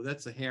right. Well,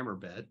 that's a hammer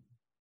bet.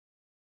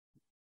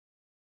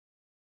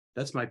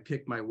 That's my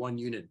 1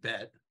 unit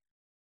bet.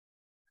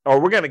 Oh,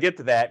 we're going to get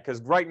to that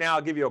because right now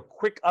I'll give you a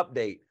quick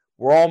update.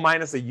 We're all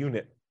minus a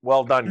unit.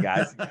 Well done,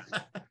 guys.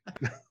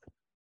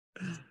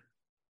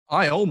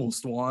 I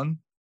almost won.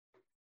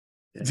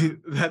 Yeah.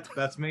 Dude,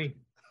 that's me.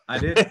 I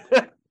did.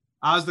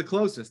 I was the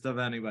closest of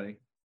anybody.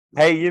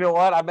 Hey, you know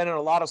what? I've been in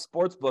a lot of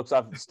sports books.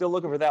 I'm still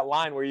looking for that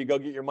line where you go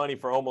get your money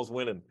for almost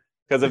winning.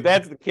 Because if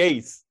that's the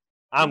case,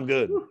 I'm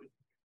good.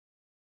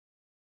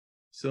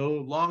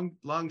 So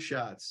long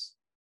shots.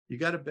 You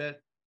got to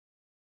bet.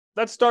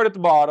 Let's start at the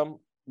bottom.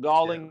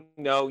 Galling,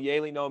 no.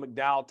 Yaley, no.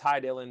 McDowell,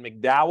 Tydale, and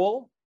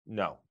McDowell,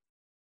 no.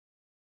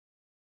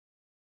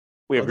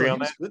 We agree on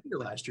that? He was good here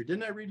last year.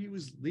 Didn't I read he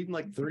was leading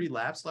like 30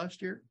 laps last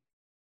year?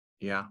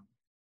 Yeah.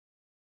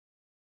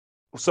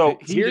 So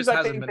he here's, just I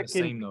hasn't think, been the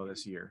same though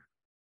this year.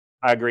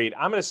 I agreed.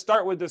 I'm going to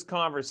start with this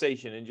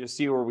conversation and just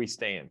see where we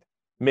stand.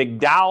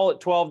 McDowell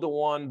at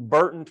 12-1,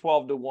 Burton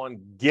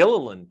 12-1,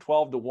 Gilliland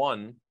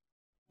 12-1,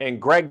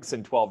 and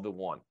Gregson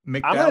 12-1.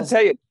 I'm going to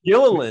tell you,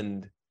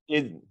 Gilliland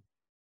is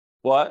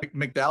what?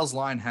 McDowell's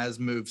line has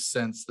moved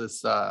since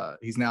this.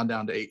 He's now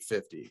down to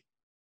 850.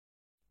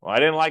 Well, I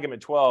didn't like him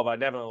at 12. I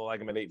definitely like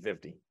him at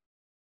 850.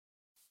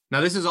 Now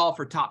this is all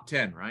for top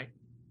 10, right?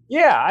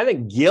 Yeah, I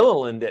think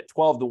Gilliland at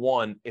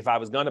 12-1. If I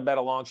was going to bet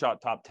a long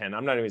shot top 10,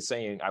 I'm not even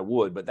saying I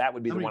would, but that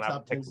would be How the many one I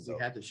top would pick. 10s has he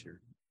had this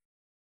year?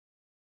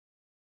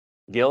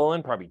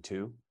 Gilliland, probably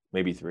 2,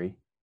 maybe 3.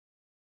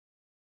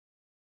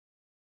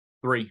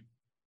 3.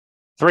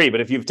 3,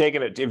 but if you'd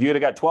have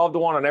got 12-1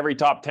 on every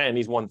top 10,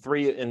 he's won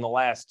 3 in the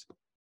last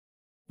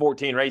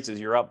 14 races.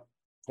 You're up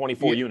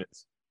 24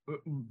 units.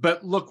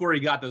 But look where he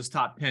got those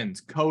top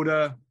 10s: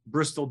 Coda,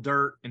 Bristol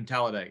Dirt, and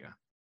Talladega.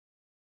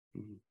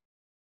 Mm-hmm.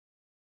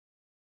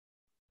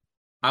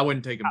 I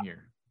wouldn't take him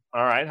here.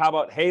 All right. How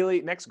about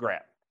Haley? Next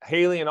grab.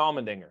 Haley and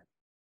Allmendinger.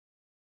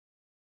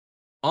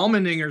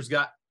 Allmendinger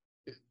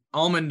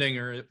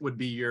would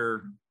be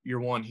your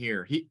one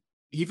here. He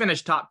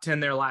finished top 10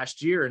 there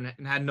last year and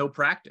had no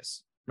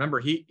practice. Remember,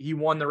 he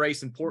won the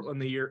race in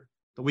Portland the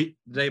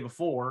day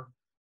before,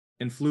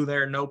 and flew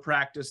there, no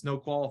practice, no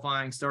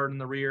qualifying, started in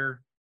the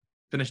rear,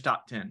 finished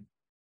top 10.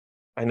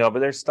 I know, but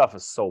their stuff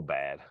is so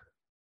bad.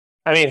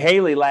 I mean,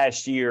 Haley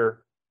last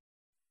year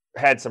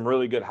had some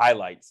really good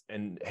highlights,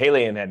 and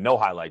Haley had no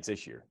highlights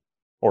this year,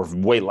 or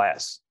way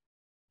less.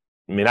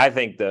 I mean, I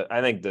think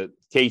the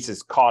case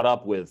is caught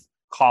up with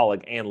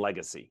Colleague and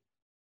Legacy.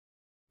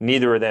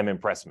 Neither of them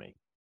impressed me.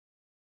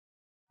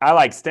 I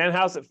like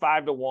Stenhouse at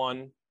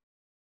 5-1.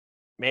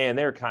 Man,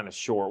 they're kind of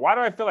short. Why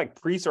do I feel like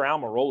Priest or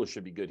Almirola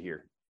should be good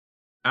here?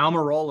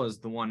 Almirola is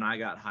the one I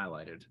got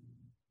highlighted.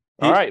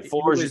 All right,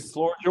 floor is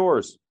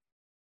yours.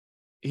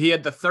 He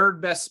had the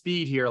third best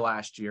speed here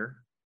last year.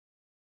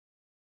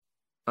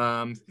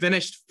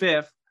 Finished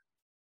 5th.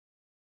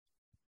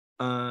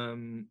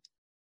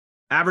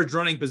 Average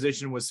running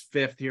position was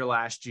 5th here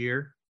last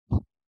year.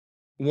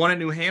 Won at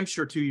New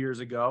Hampshire 2 years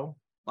ago.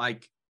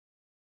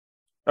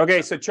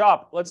 Okay, so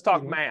Chop, let's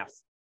talk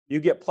math. You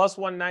get plus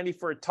 190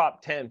 for a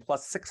top 10,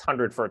 plus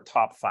 600 for a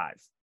top 5.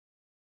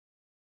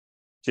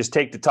 Just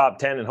take the top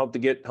 10 and hope to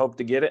get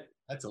it.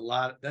 That's a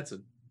lot. That's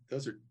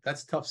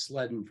tough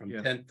sledding from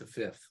 10th to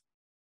 5th.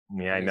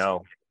 Yeah, I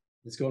know.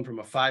 It's going from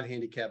a 5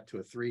 handicap to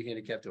a 3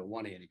 handicap to a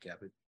 1 handicap.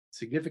 It's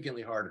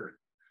significantly harder.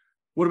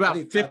 What about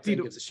 50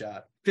 to gives a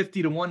shot?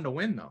 50 to 1 to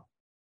win though?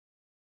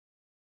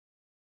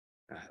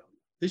 I don't know.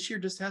 This year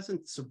just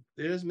hasn't.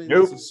 There hasn't been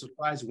Nope.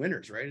 surprise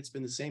winners, right? It's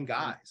been the same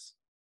guys.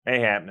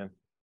 Ain't happening.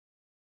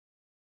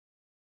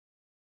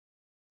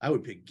 I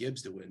would pick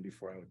Gibbs to win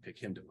before I would pick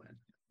him to win.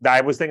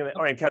 I was thinking,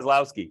 and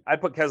Keselowski.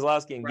 I'd put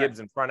Keselowski and Right. Gibbs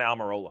in front of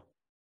Almirola.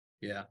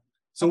 Yeah.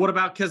 So what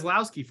about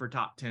Keselowski for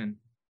top 10?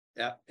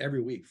 Yeah.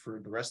 Every week for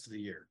the rest of the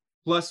year.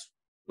 Plus,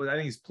 I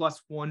think he's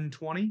plus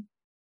 120.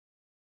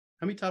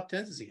 How many top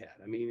 10s has he had?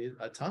 I mean,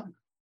 a ton.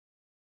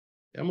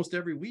 Almost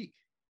every week.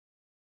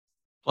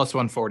 Plus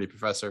 140,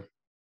 Professor.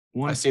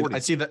 I see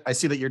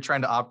that you're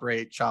trying to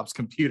operate Chop's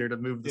computer to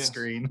move the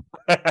screen.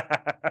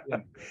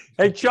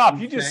 Hey, Chop,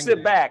 you just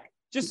sit back.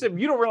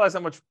 You don't realize how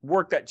much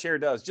work that chair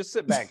does. Just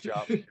sit back,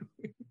 Chop.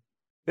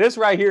 This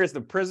right here is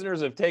the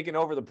prisoners have taken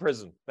over the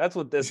prison. That's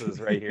what this is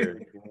right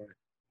here.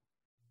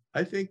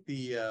 I think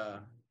the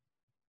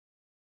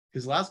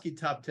Keselowski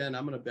top 10,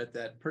 I'm going to bet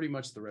that pretty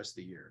much the rest of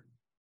the year.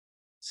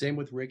 Same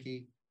with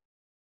Ricky.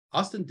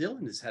 Austin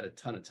Dillon has had a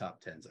ton of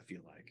top 10s, I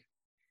feel like.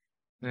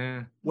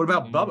 What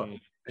about Bubba?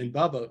 And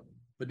Bubba,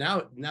 but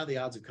now the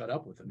odds have caught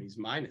up with him. He's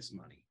minus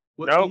money.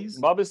 Nope,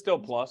 Bubba's still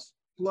plus.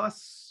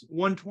 Plus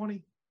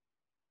 120.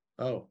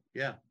 Oh,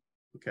 yeah.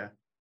 Okay.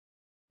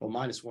 Well,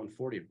 minus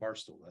 140 at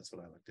Barstool. That's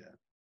what I looked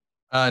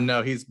at.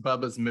 No,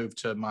 Bubba's moved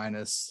to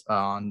minus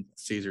on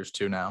Caesars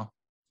too now.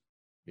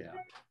 Yeah.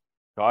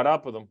 Caught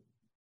up with him.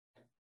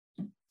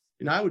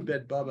 And I would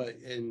bet Bubba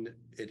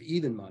at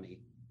even money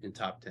in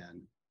top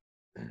 10.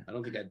 I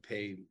don't think I'd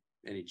pay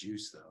any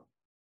juice though.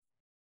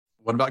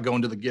 What about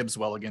going to the Gibbs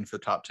well again for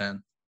the top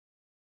 10?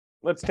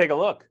 Let's take a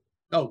look.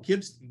 Oh,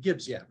 Gibbs,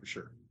 yeah, for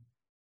sure.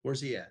 Where's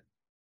he at?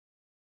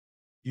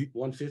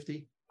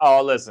 150?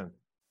 Oh, listen.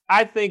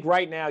 I think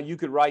right now you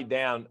could write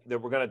down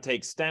that we're going to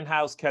take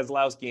Stenhouse,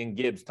 Keselowski, and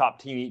Gibbs top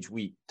 10 each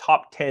week.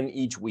 Top 10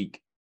 each week.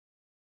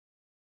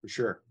 For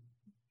sure.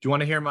 Do you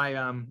want to hear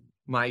my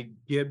my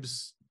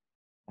Gibbs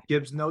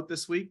note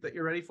this week that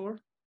you're ready for?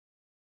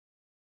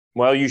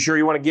 Well, you sure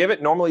you want to give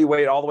it? Normally you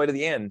wait all the way to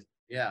the end.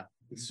 Yeah,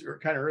 it's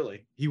kind of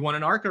early. He won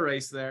an ARCA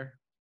race there.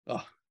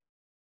 Oh,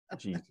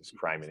 Jesus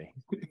criminy.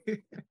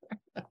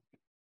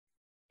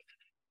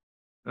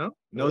 Oh,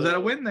 knows how to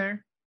win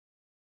there.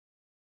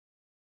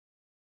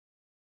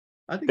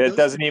 I think That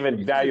doesn't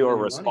even value a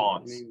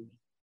response.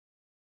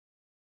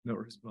 No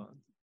response.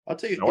 I'll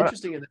tell you, No,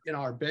 interesting in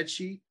our bed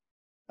sheet,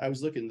 I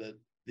was looking of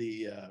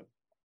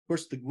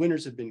course, the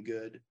winners have been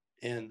good,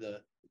 and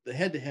the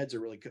head-to-heads are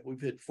really good.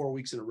 We've hit 4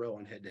 weeks in a row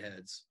on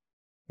head-to-heads.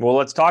 Well,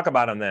 let's talk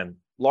about them then.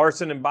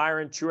 Larson and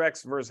Byron,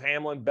 Truex versus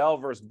Hamlin, Bell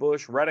versus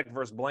Busch, Reddick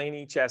versus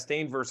Blaney,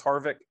 Chastain versus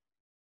Harvick.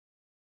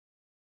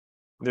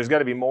 There's got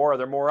to be more. Are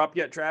there more up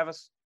yet,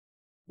 Travis?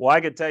 Well,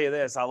 I could tell you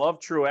this. I love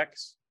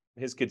Truex.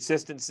 His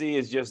consistency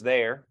is just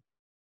there.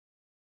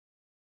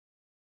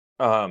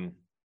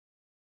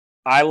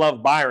 I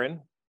love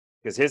Byron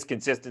because his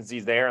consistency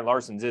is there and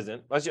Larson's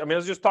isn't. Let's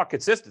just talk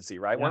consistency,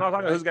 right? Yeah, we're not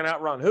talking about who's going to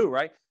outrun who,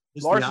 right?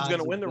 Just Larson's going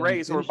to win the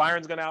race or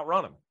Byron's going to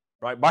outrun him,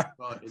 right?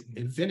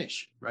 And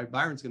finish, right?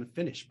 Byron's going to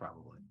finish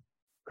probably.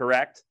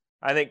 Correct.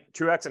 I think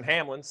Truex and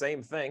Hamlin,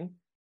 same thing.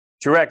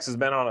 Truex has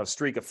been on a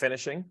streak of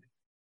finishing.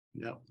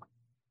 Yeah.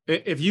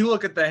 If you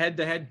look at the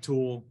head-to-head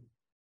tool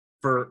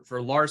for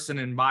Larson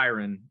and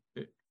Byron,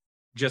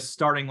 just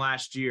starting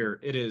last year,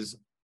 it is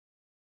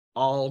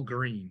all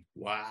green.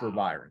 Wow. For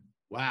Byron.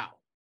 Wow.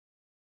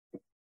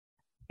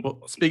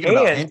 Well, speaking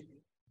about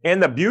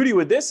And the beauty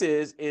with this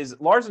is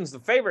Larson's the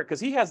favorite because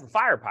he has the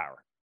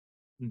firepower.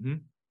 Mm-hmm.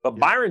 But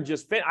Byron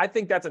just fit. I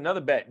think that's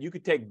another bet. You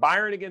could take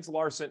Byron against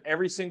Larson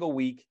every single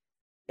week,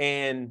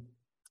 and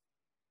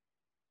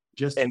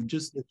just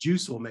the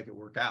juice will make it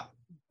work out.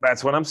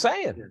 That's what I'm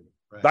saying.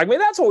 Right. Like, I mean,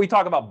 that's what we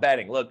talk about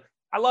betting. Look,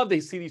 I love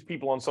to see these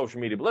people on social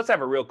media, but let's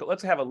have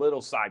a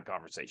little side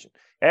conversation.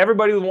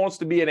 Everybody wants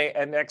to be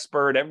an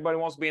expert. Everybody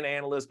wants to be an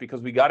analyst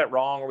because we got it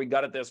wrong or we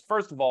got it this.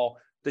 First of all,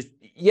 if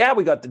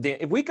we got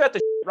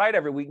the right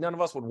every week, none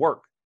of us would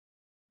work.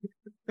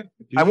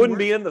 I wouldn't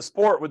be in the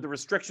sport with the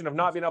restriction of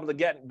not being able to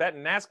bet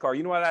in NASCAR.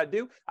 You know what I'd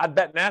do? I'd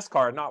bet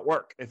NASCAR and not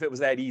work if it was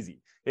that easy.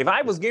 If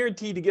I was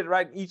guaranteed to get it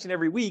right each and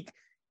every week,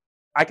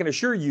 I can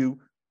assure you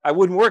I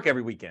wouldn't work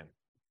every weekend.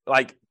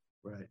 Like,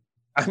 right.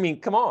 I mean,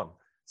 come on.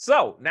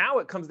 So now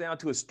it comes down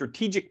to a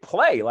strategic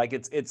play. Like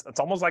it's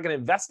almost like an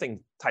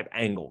investing type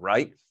angle,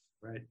 right?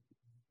 Right.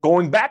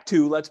 Going back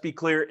to, let's be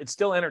clear, it's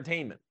still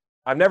entertainment.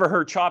 I've never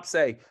heard Chop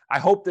say, I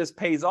hope this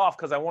pays off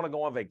because I want to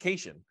go on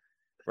vacation,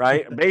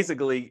 right?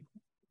 Basically,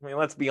 I mean,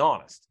 let's be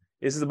honest.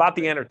 This is about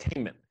the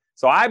entertainment.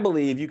 So I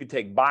believe you could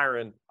take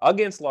Byron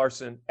against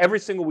Larson every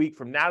single week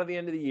from now to the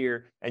end of the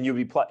year, and you'll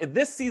be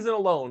this season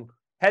alone,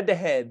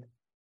 head-to-head.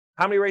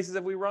 How many races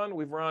have we run?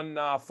 We've run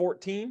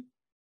 14.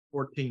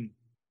 14.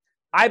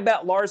 I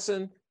bet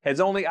Larson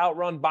has only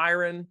outrun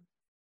Byron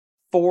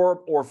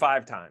 4 or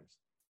 5 times.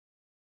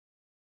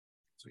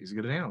 So he's a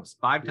good analyst.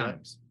 5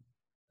 times.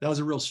 That was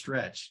a real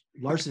stretch.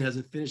 Larson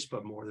hasn't finished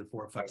but more than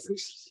 4 or 5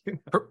 races.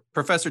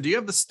 Professor, do you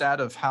have the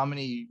stat of how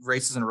many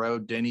races in a row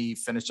Denny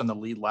finished on the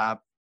lead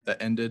lap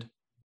that ended?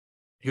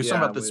 He was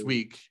talking about this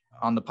week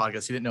on the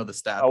podcast. He didn't know the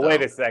stat. Oh,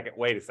 wait a second.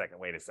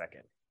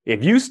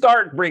 If you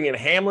start bringing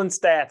Hamlin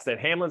stats that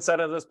Hamlin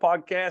said on this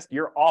podcast,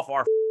 you're off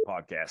our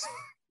podcast.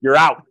 You're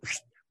out.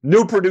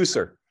 New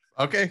producer.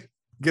 Okay.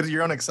 Get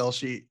your own Excel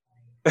sheet.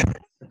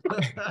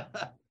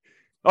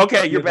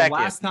 Okay, you're back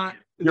in.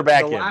 You're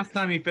back in. The last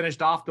time he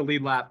finished off the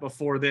lead lap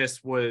before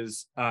this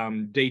was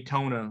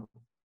Daytona,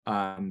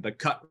 the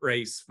cut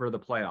race for the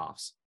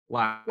playoffs.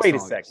 Wait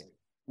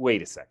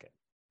a second.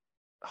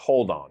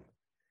 Hold on.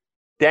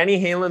 Denny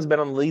Hamlin's been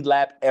on the lead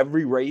lap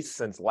every race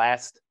since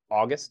last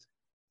August?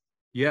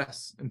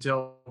 Yes,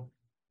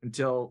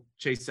 until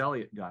Chase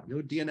Elliott got him.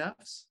 No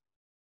DNFs?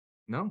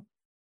 No.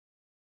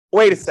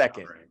 Wait a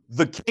second.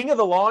 The king of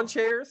the lawn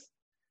chairs?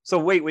 So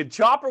wait, when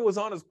Chopper was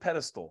on his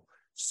pedestal,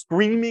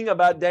 screaming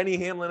about Denny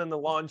Hamlin in the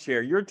lawn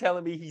chair, you're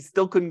telling me he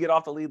still couldn't get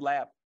off the lead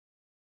lap?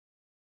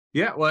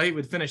 Yeah, well, he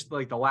would finish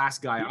like the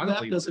last guy on the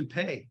lead. That doesn't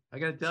pay. I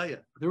got to tell you,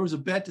 there was a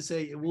bet to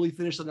say, will he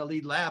finish on the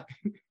lead lap?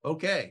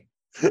 Okay.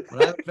 But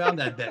I haven't found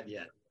that bet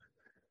yet.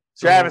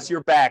 Travis,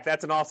 you're back.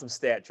 That's an awesome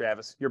stat,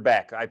 Travis. You're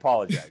back. I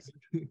apologize.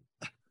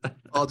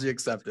 Apology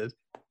accepted.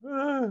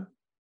 All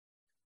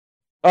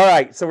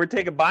right. So we're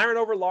taking Byron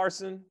over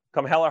Larson,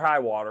 come hell or high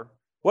water.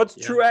 What's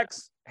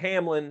Truex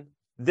Hamlin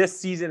this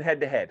season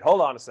head-to-head? Hold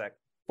on a sec.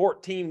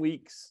 14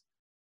 weeks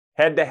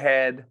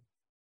head-to-head.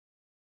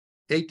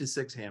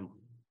 8-6 Hamlin.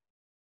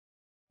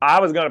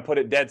 I was going to put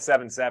it dead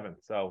 7-7.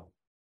 So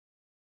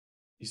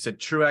you said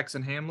Truex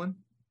and Hamlin?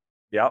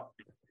 Yep.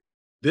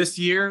 This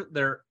year,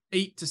 they're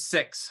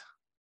 8-6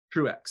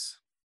 Truex.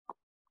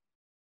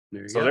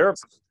 There you So go. they're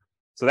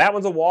so that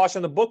one's a wash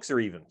and the books are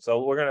even.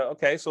 So we're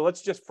gonna so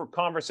let's just for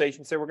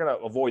conversation say we're gonna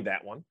avoid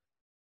that one.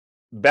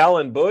 Bell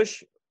and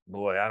Busch,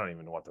 boy, I don't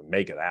even know what to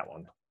make of that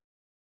one.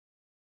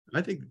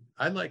 I think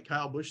I like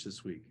Kyle Busch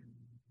this week.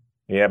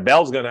 Yeah,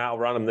 Bell's gonna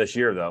outrun him this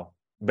year though.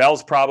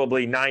 Bell's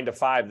probably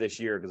 9-5 this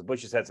year because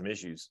Busch has had some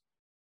issues.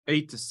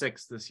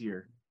 8-6 this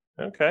year.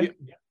 Okay.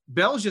 Yeah.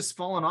 Bell's just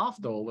fallen off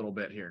though a little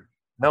bit here.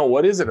 No,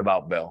 what is it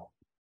about Bell?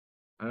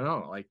 I don't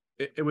know. Like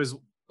it was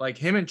like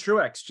him and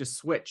Truex just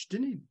switched.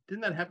 Didn't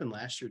that happen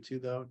last year too,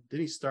 though?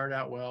 Didn't he start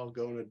out well,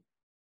 go in a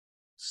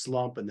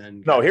slump, and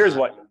then No, here's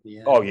what.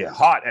 Oh yeah,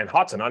 hot, and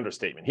hot's an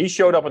understatement. He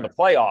showed up in the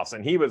playoffs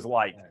and he was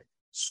like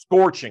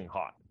scorching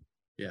hot.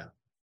 Yeah.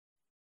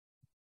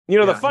 You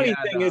know, the funny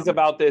thing is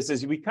about this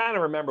is we kind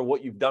of remember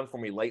what you've done for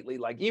me lately.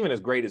 Like even as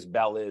great as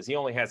Bell is, he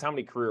only has how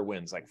many career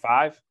wins? Like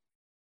 5,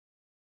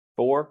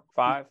 4,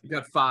 5. You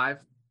got 5.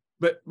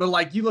 But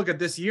like you look at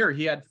this year,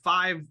 he had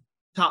 5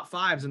 top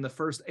 5s in the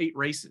first 8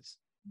 races.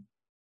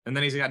 And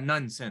then he's got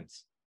none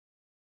since.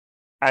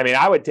 I mean,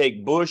 I would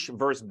take Busch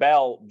versus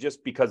Bell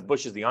just because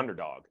Busch is the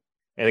underdog.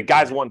 And the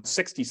guy's won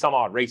 60 some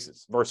odd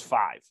races versus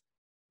 5.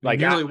 Like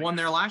he nearly won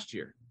there last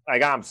year.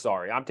 Like, I'm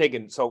sorry.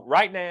 So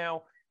right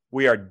now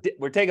we're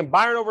taking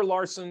Byron over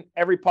Larson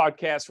every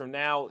podcast from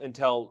now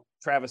until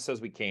Travis says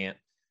we can't.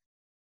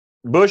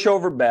 Busch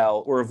over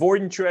Bell. We're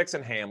avoiding Truex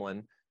and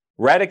Hamlin.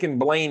 Reddick and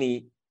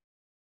Blaney.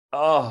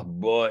 Oh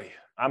boy.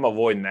 I'm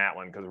avoiding that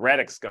one because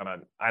Reddick's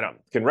can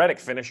Reddick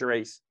finish a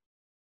race?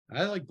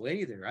 I like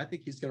Blaney there. I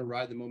think he's going to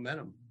ride the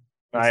momentum.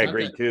 I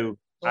agree too.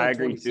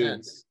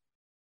 And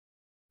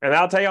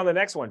I'll tell you on the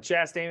next one,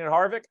 Chastain and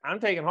Harvick. I'm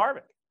taking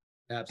Harvick.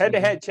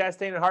 Head-to-head,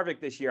 Chastain and Harvick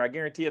this year. I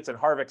guarantee it's in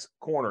Harvick's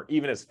corner,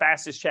 even as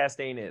fast as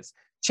Chastain is.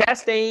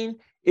 Chastain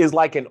is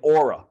like an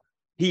aura.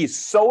 He is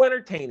so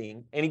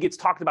entertaining, and he gets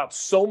talked about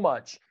so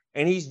much,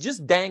 and he's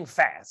just dang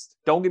fast.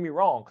 Don't get me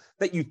wrong,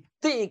 that you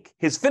think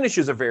his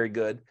finishes are very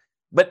good,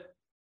 but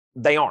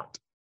they aren't.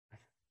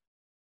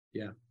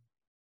 Yeah.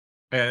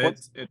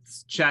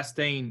 It's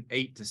Chastain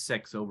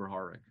 8-6 over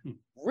Harvick.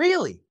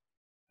 Really?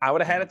 I would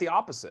have had it the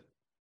opposite.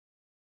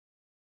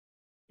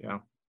 Yeah.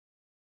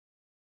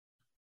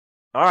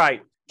 All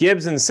right.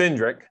 Gibbs and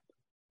Cindric.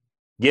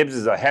 Gibbs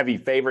is a heavy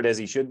favorite as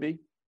he should be.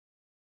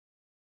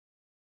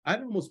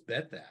 I'd almost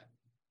bet that.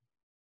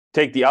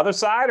 Take the other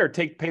side or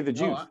pay the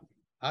juice? No,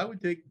 I would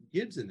take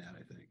Gibbs in that,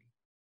 I think.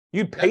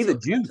 You'd pay the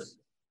juice.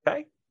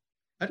 Okay.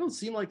 I don't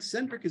seem like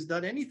Cindric has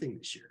done anything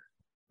this year.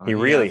 He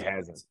really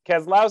hasn't.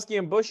 Keselowski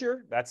and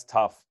Buescher, that's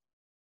tough.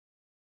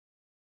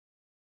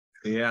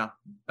 Yeah.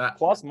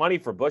 Plus money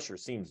for Buescher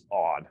seems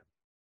odd.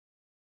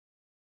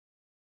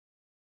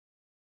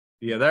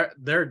 Yeah,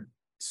 they're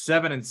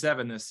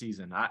 7-7 this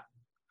season.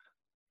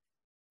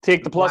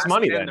 Take the plus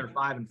money then. They're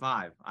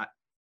 5-5.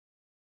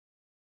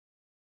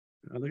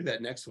 Look at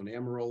that next one,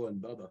 Amarola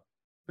and Bubba.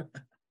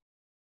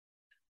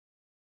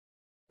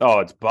 Oh,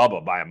 it's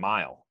Bubba by a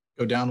mile.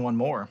 Go down one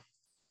more.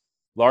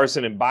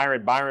 Larson and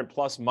Byron. Byron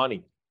plus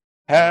money.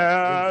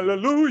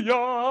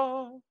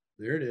 Hallelujah.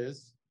 There it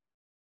is.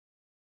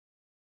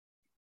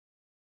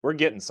 We're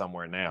getting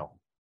somewhere now.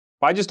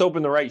 If I just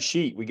open the right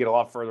sheet, we get a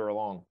lot further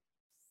along.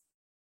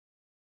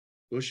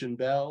 Bush and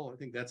Bell. I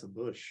think that's a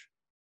Bush.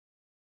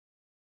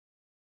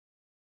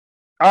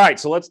 All right,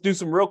 so let's do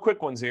some real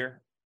quick ones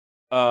here.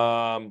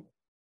 Taking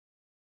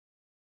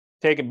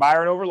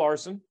Byron over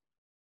Larson,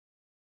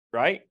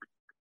 right?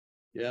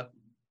 Yep.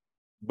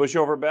 Bush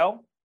over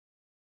Bell.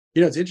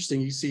 It's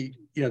interesting. You see,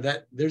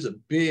 that there's a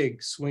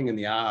big swing in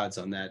the odds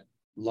on that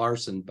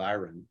Larson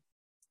Byron.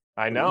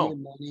 I know.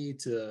 Money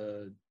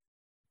to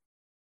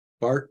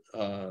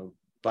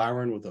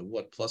Byron with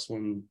a plus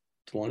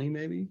 120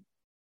 maybe,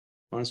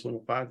 minus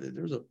 105.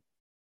 There's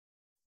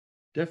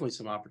definitely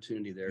some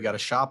opportunity there. You got to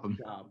shop them.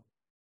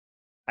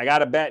 I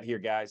got a bet here,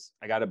 guys.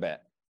 I got a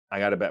bet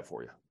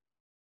for you.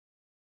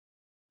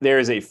 There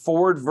is a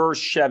Ford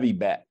versus Chevy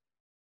bet.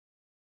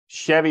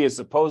 Chevy is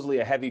supposedly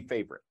a heavy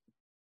favorite.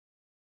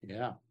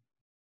 Yeah.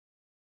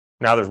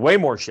 Now there's way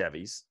more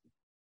Chevys,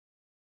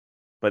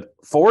 but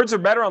Fords are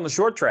better on the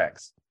short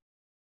tracks.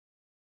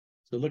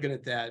 So looking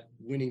at that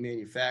winning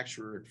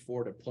manufacturer,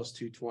 Ford at plus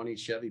 220,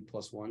 Chevy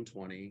plus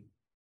 120,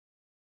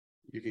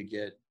 you could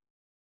get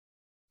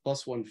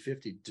plus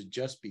 150 to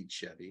just beat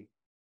Chevy.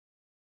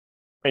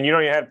 And you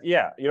don't have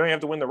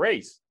to win the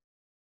race.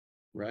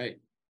 Right.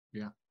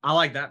 Yeah. I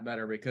like that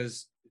better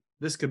because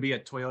this could be a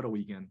Toyota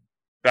weekend.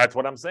 That's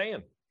what I'm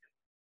saying.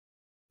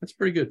 That's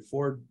pretty good.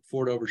 Ford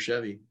over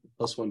Chevy,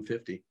 plus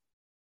 150.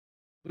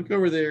 Look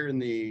over there in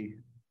the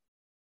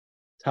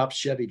top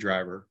Chevy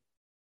driver.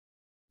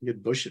 You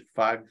get Bush at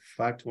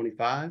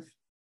 525.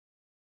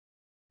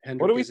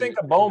 What do we think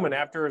of Bowman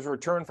after his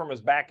return from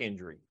his back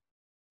injury?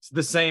 It's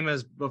the same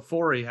as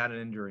before he had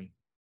an injury.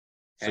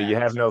 So you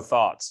have no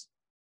thoughts?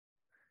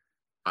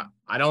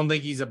 I don't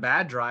think he's a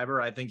bad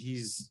driver. I think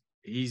he's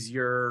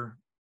your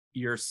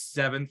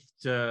 7th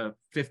to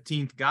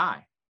 15th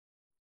guy.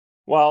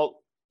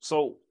 How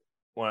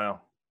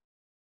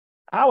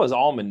is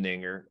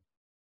Allmendinger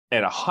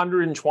at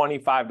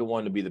 125 to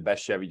 1 to be the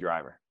best Chevy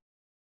driver?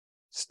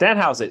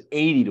 Stenhouse at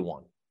 80 to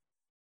 1.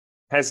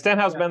 Has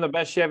Stenhouse been the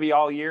best Chevy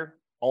all year?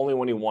 Only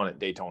when he won at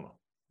Daytona.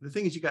 The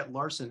thing is, you got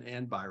Larson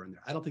and Byron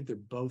there. I don't think they're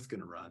both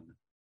going to run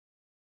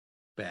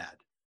bad.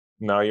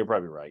 No, you're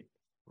probably right.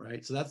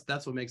 Right. So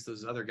that's what makes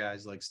those other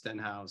guys like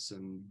Stenhouse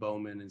and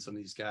Bowman and some of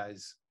these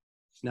guys.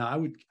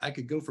 Now I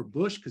could go for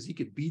Bush because he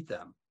could beat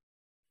them.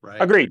 Right.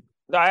 Agreed.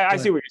 I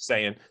see what you're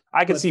saying.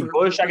 I can see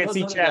Bush. I can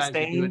see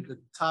Chastain. The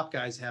top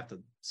guys have to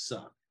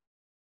suck.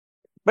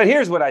 But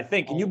here's what I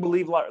think. Can you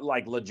believe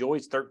like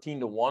LaJoie's 13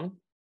 to 1?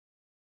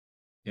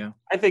 Yeah.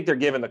 I think they're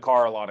giving the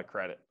car a lot of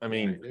credit. I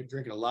mean, they're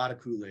drinking a lot of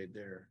Kool-Aid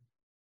there.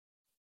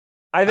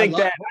 I think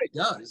that he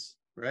does,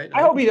 right?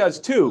 I hope he does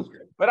too.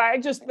 But I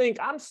just think,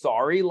 I'm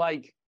sorry,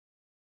 like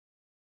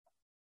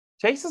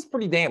Chase is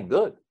pretty damn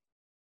good.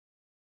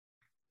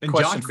 And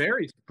Josh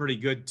Berry's pretty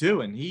good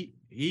too. And he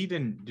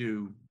didn't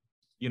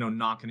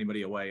knock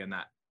anybody away in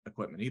that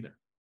equipment either.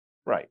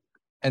 Right.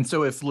 And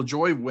so if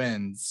LaJoie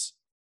wins,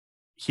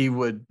 he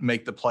would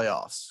make the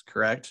playoffs,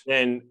 correct?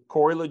 And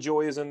Corey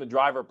LaJoie is in the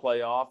driver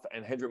playoff,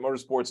 and Hendrick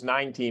Motorsports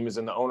 9 team is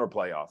in the owner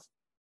playoff.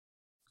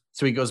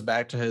 So he goes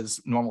back to his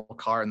normal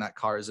car, and that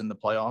car is in the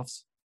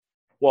playoffs?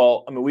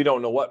 Well, I mean, we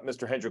don't know what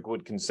Mr. Hendrick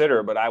would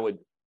consider, but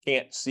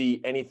can't see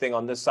anything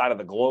on this side of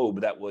the globe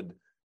that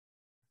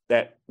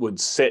would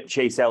sit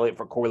Chase Elliott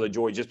for Corey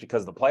LaJoie just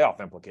because of the playoff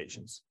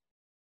implications.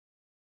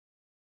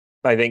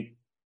 I think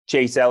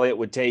Chase Elliott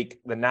would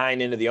take the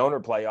 9 into the owner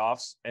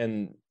playoffs,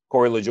 and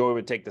Corey LaJoie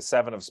would take the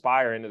 7 of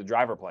Spire into the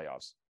driver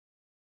playoffs.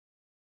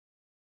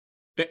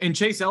 And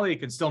Chase Elliott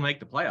could still make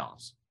the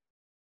playoffs.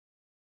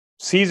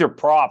 Caesar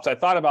props. I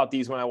thought about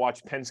these when I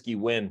watched Penske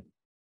win.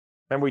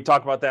 Remember we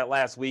talked about that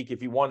last week,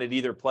 if he wanted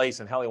either place,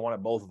 and hell, he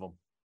wanted both of them.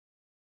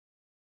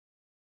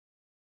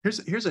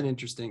 Here's an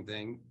interesting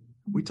thing.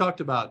 We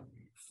talked about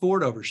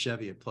Ford over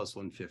Chevy at plus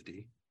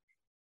 150.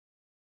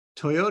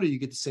 Toyota, you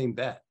get the same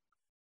bet.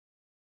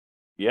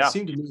 Yeah. It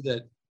seemed to me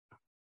that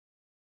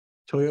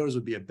Toyotas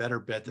would be a better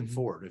bet than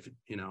Ford, if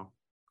in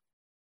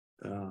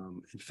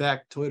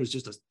fact,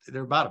 Toyota's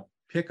they're about to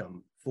pick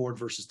them, Ford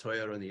versus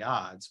Toyota in the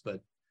odds,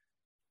 but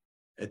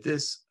at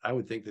this, I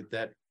would think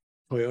that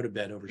Toyota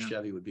bet over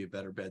Chevy would be a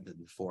better bet than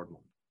the Ford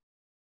one.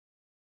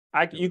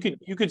 You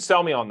could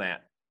sell me on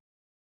that.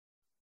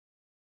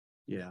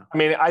 Yeah. I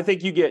mean, I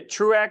think you get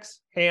Truex,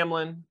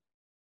 Hamlin,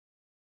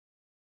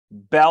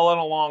 Bell in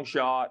a long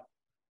shot,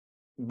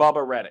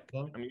 Bubba Reddick.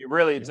 I mean,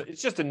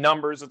 it's just a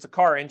numbers. It's a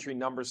car entry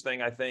numbers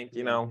thing, I think,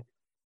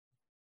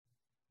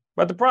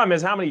 But the problem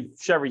is, how many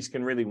Chevys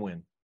can really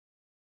win?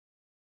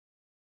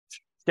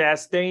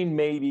 Chastain,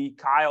 maybe.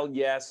 Kyle,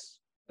 yes.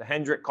 The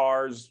Hendrick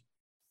cars,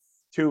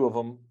 2 of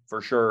them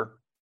for sure.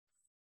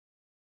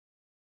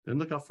 Then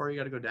look how far you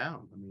got to go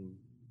down. I mean,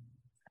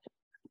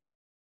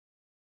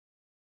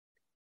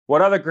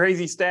 what other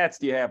crazy stats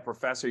do you have,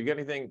 Professor? You got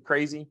anything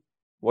crazy?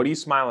 What are you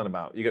smiling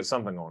about? You got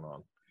something going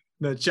on.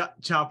 The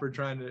Chopper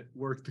trying to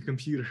work the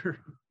computer.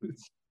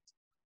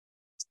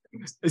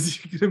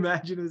 As you can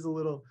imagine, is a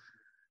little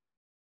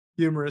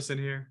humorous in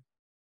here.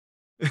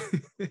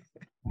 I'm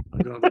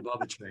going above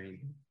the train.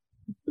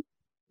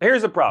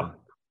 Here's the problem.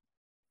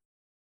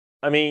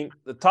 I mean,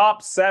 the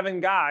top 7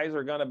 guys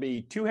are going to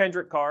be 2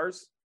 Hendrick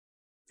cars,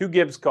 2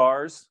 Gibbs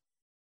cars,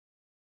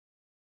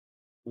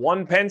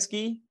 1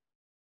 Penske,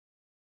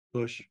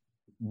 Bush,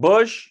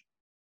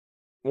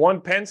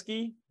 1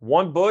 Penske,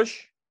 1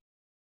 Bush,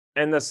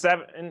 and the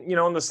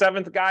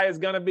 7th guy is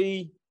going to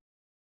be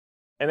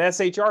an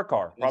SHR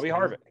car, probably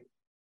Harvick.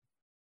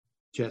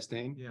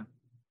 Chastain. Yeah.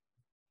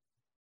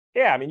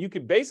 Yeah, I mean, you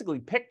could basically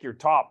pick your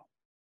top.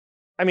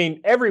 I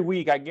mean, every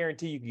week, I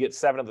guarantee you could get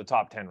 7 of the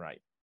top 10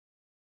 right.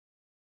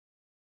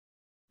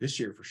 This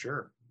year for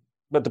sure.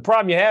 But the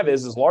problem you have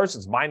is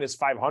Larson's minus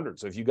 500.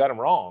 So if you got him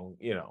wrong,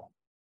 Yeah.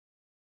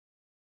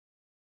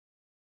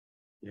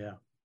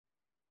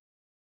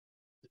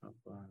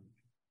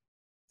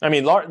 I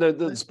mean,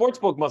 the sports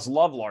book must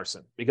love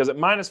Larson because at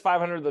minus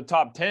 500 of the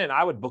top 10,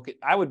 I would book it.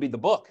 I would be the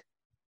book.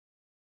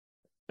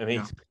 I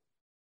mean,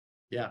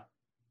 yeah.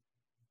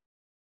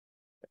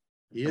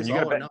 He is you all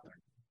gotta or bet. nothing.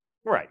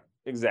 Right,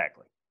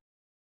 exactly.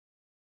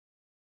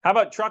 How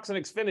about trucks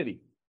and Xfinity?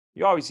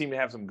 You always seem to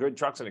have some good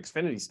trucks and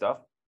Xfinity stuff.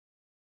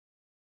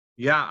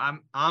 Yeah,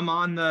 I'm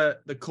on the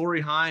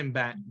Corey Heim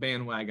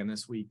bandwagon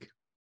this week.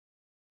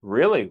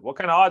 Really? What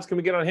kind of odds can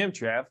we get on him,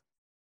 Trav?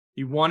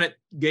 He won at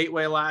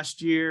Gateway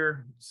last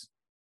year.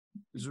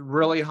 It's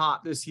really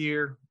hot this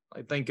year.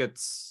 I think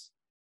it's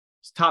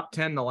top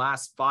 10 the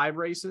last 5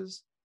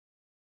 races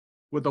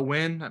with a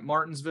win at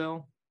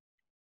Martinsville.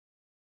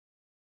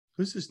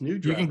 Who's this new You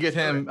driver? can get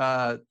him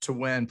to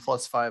win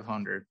plus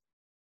 500.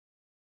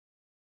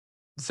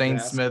 Zane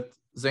Smith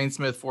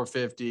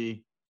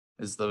 450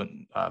 is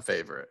the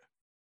favorite.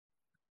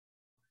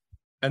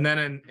 And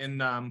then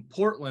in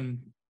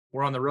Portland,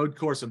 we're on the road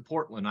course in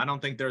Portland. I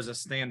don't think there's a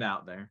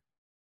standout there.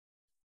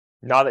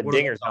 Now that What are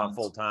Dinger's the not odds?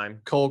 full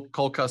time.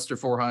 Cole Custer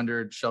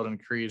 400, Sheldon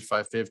Creed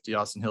 550,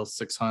 Austin Hill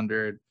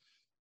 600,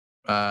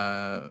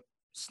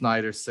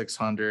 Snyder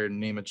 600,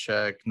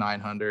 Nemechek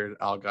 900,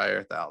 Allgaier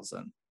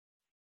 1,000.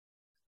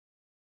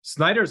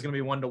 Snyder's going to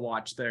be one to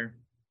watch there.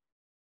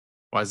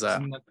 Why is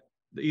that?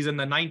 He's in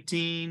the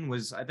 19. I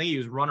think he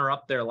was runner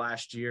up there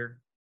last year.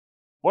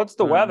 What's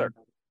the weather?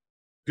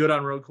 Good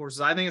on road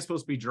courses. I think it's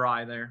supposed to be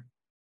dry there.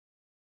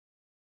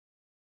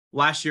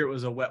 Last year it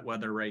was a wet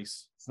weather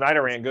race.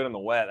 Snyder ran good in the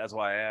wet. That's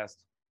why I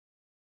asked.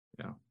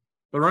 Yeah.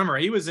 But remember,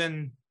 he was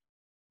in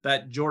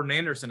that Jordan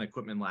Anderson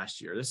equipment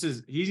last year.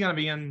 He's going to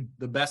be in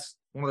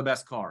one of the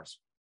best cars.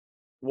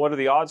 What are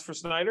the odds for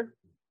Snyder?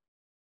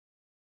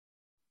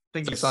 I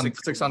think he's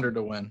 600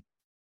 to win.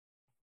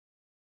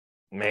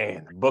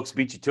 Man, the books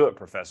beat you to it,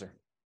 Professor.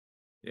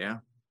 Yeah.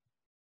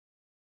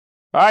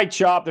 All right,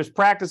 Chop, there's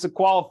practice of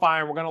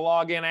qualifying. We're going to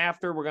log in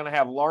after. We're going to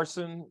have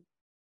Larson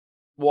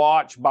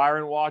watch,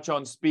 Byron watch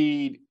on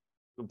speed.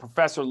 The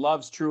Professor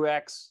loves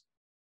Truex.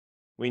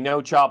 We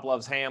know Chop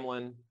loves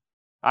Hamlin.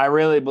 I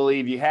really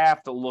believe you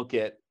have to look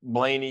at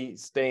Blaney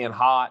staying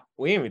hot.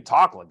 We didn't even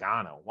talk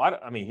Logano.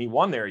 He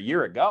won there a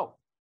year ago.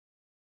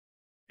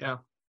 Yeah.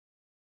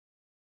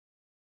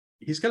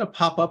 He's going to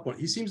pop up when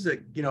he seems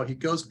to, he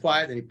goes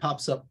quiet, then he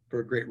pops up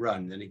for a great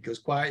run. Then he goes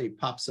quiet, and he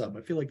pops up.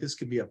 I feel like this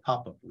could be a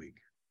pop-up week.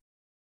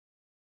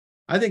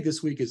 I think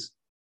this week is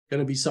going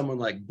to be someone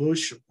like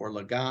Bush or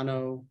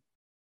Logano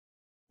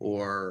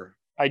or.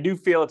 I do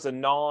feel it's a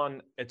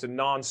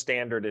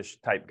non-standardish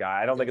type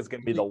guy. I don't think it's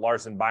going to be the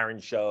Larson Byron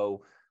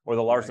show or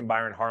the Larson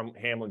Byron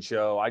Hamlin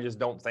show. I just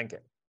don't think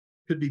it.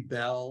 Could be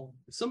Bell.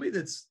 Somebody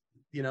that's,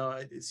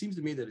 it seems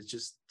to me that it's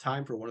just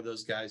time for one of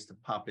those guys to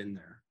pop in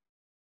there.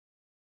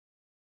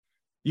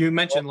 You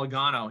mentioned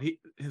Logano.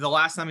 The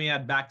last time he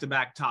had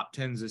back-to-back top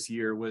 10s this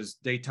year was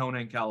Daytona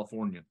and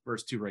California,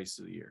 first 2 races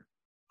of the year.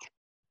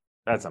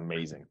 That's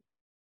amazing.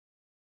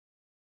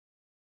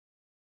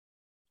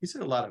 He's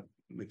had a lot of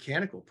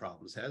mechanical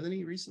problems, hasn't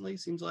he, recently?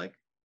 Seems like.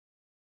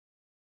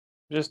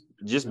 Just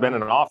been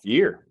an off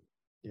year.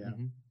 Yeah.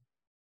 Mm-hmm.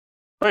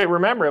 Wait,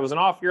 remember, it was an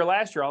off year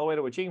last year all the way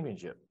to a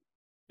championship.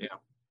 Yeah.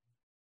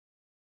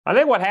 I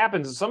think what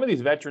happens is some of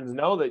these veterans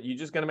know that you're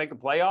just going to make the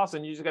playoffs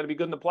and you just got to be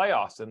good in the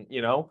playoffs. And,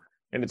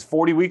 and it's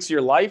 40 weeks of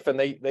your life and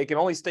they can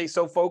only stay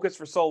so focused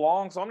for so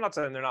long. So I'm not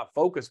saying they're not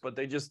focused, but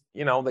they just,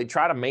 they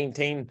try to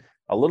maintain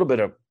a little bit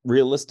of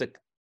realistic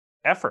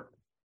effort.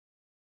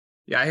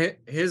 Yeah,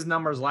 his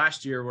numbers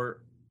last year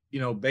were,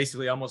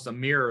 basically almost a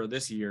mirror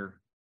this year,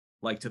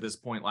 like to this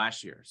point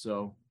last year.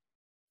 So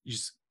you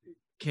just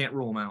can't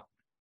rule them out.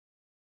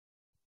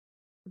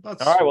 All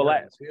right, well,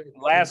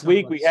 last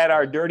week we had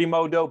our Dirty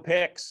Modo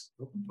picks.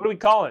 What do we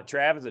call it,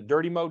 Trav? Is it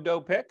Dirty Modo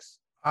picks?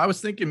 I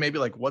was thinking maybe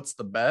like, what's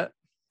the bet?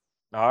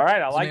 All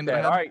right, I like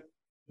that. All right,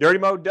 Dirty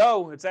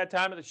Modo, it's that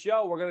time of the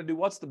show. We're going to do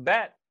what's the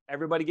bet.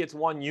 Everybody gets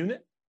 1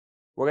 unit.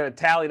 We're going to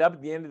tally it up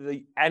at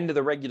the end of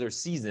the regular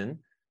season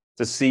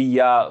to see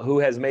who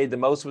has made the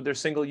most with their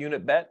single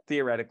unit bet.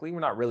 Theoretically,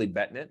 we're not really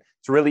betting it.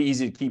 It's really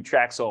easy to keep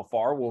track so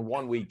far. We're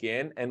 1 week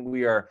in, and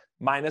we are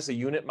minus a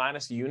unit,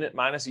 minus a unit,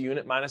 minus a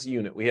unit, minus a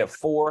unit. We have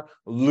 4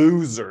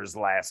 losers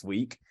last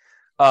week.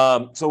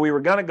 So we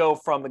were going to go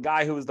from the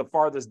guy who was the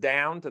farthest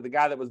down to the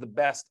guy that was the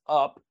best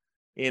up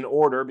in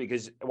order,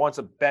 because once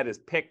a bet is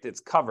picked, it's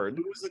covered.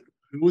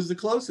 Who was the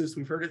closest?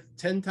 We've heard it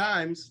 10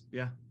 times.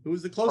 Yeah. Who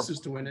was the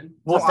closest to winning?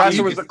 Well,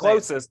 Professor was the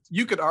closest.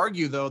 You could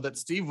argue, though, that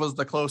Steve was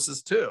the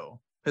closest, too.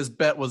 His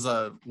bet was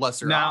a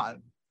lesser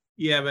odd.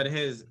 Yeah, but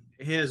his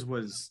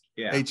was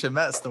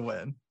HMS to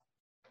win.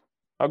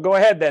 Oh, go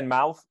ahead then,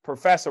 Mouth.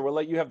 Professor, we'll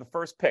let you have the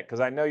first pick, because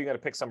I know you're going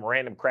to pick some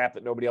random crap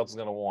that nobody else is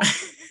going to want.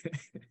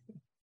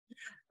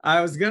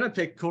 I was going to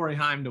pick Corey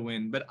Haim to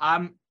win, but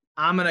I'm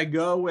going to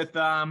go with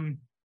Byron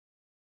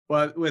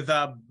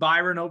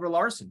over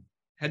Larson,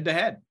 head to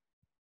head.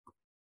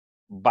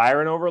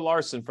 Byron over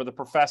Larson for the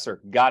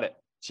Professor. Got it.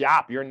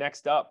 Chop, you're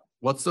next up.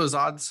 What's those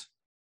odds?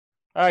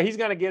 He's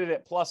going to get it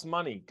at plus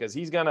money, because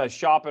he's going to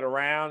shop it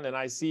around, and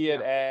I see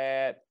it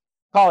at,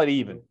 call it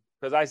even,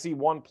 because I see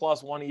 1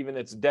 plus 1 even.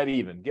 It's dead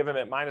even. Give him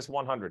at minus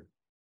 100.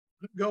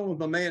 I'm going with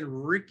my man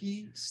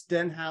Ricky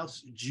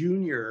Stenhouse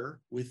Jr.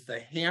 with the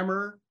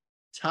hammer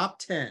top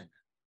 10.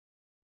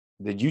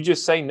 Did you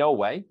just say no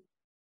way?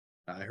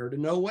 I heard a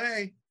no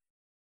way.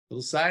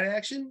 Little side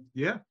action.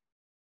 Yeah.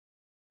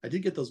 I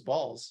did get those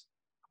balls.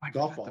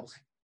 Golf balls.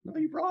 No,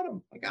 you brought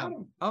them. I got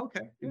them. Oh,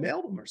 okay. You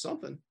mailed them or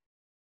something.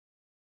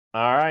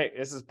 All right.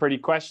 This is pretty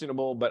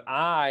questionable, but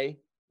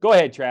go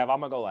ahead, Trav.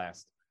 I'm going to go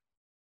last.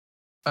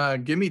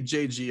 Give me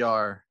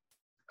JGR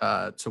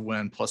to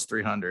win plus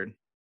 300.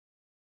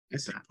 I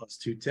said plus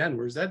 210.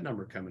 Where's that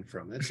number coming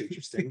from? That's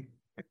interesting.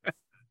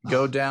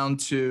 Go down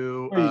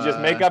to. Or you just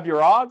make up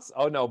your odds?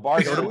 Oh, no.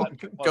 Bars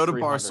go to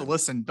bar. So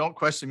listen, don't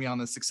question me on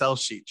this Excel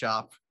sheet,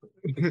 Chop.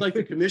 It's like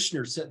the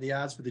commissioner set the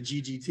odds for the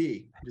GGT.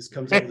 He just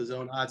comes up with his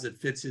own odds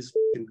that fits his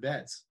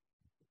bets.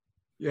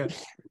 Yeah.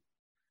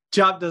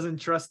 Chop doesn't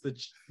trust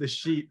the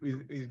sheet.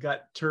 He's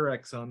got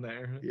Turex on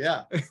there.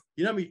 Yeah.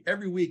 You know, I mean,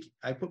 every week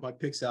I put my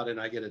picks out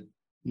and I get a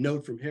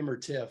note from him or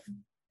Tiff.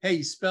 Hey,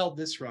 you spelled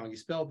this wrong. You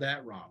spelled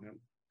that wrong.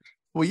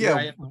 Well,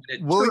 yeah.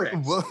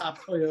 Top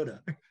Toyota.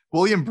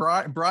 William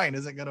Bryan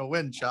isn't going to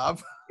win, Chop.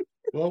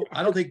 Well,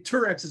 I don't think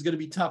Turex is going to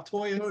be top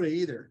Toyota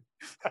either.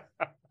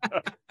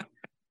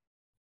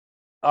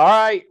 All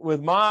right.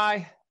 With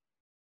my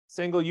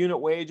single unit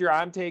wager,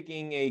 I'm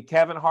taking a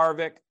Kevin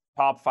Harvick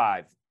top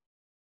 5.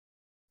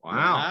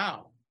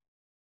 Wow.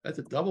 That's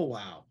a double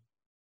wow.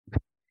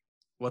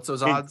 What's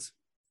those odds?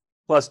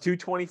 Plus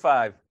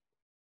 225.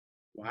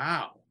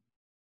 Wow.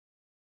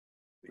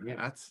 Yeah,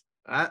 that's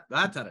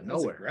out of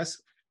nowhere.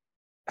 Aggressive.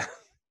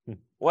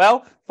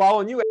 Well,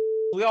 following you,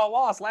 we all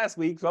lost last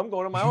week, so I'm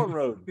going on my own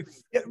road.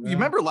 Yeah, you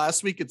remember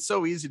last week? It's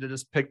so easy to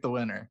just pick the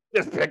winner.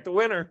 Just pick the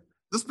winner.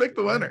 Just pick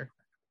the winner.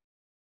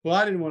 Well,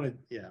 I didn't want to.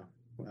 Yeah.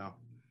 Wow.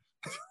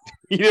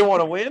 You didn't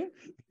want to win?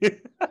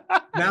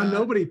 Now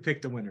nobody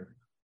picked a winner.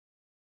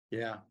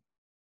 Yeah.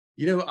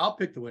 You know, I'll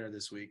pick the winner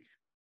this week.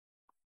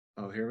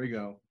 Oh, here we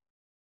go.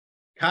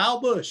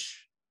 Kyle Busch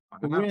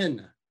to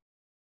win.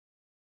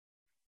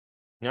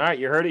 All right,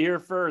 you heard it here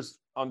first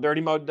on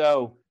Dirty Mo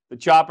Dough. The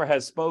Chopper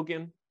has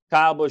spoken.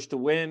 Kyle Busch to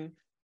win.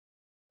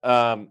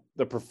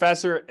 The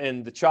Professor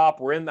and the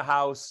Chop were in the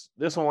house.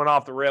 This one went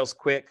off the rails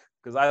quick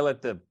because I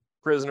let the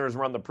prisoners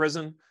run the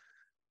prison.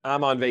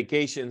 I'm on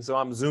vacation, so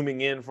I'm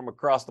zooming in from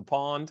across the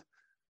pond.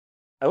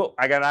 Oh,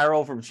 I got an eye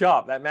roll from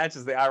Chop. That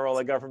matches the eye roll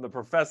I got from the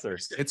Professor.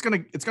 It's gonna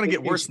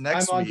get worse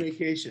next week. I'm on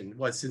vacation.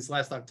 What, since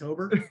last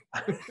October?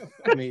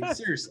 I mean,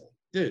 seriously,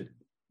 dude.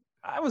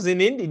 I was in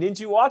Indy. Didn't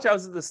you watch? I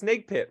was at the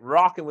Snake Pit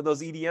rocking with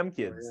those EDM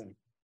kids.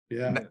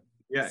 Yeah.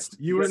 Yeah.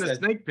 You were in the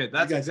Snake Pit.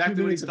 That's exactly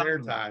 2 what minutes of their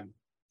time.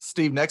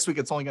 Steve, next week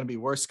it's only going to be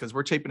worse because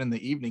we're taping in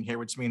the evening here,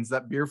 which means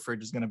that beer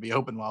fridge is going to be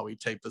open while we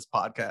tape this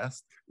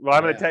podcast. Well,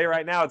 I'm going to tell you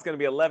right now, it's going to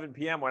be 11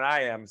 p.m. when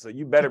I am, so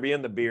you better be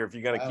in the beer if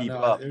you're going to keep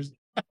up.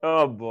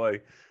 Oh,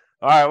 boy.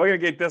 All right, we're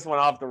going to get this one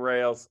off the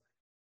rails.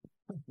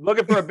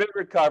 Looking for a bit of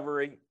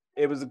recovery.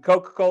 It was a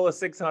Coca-Cola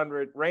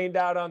 600, rained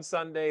out on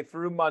Sunday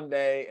through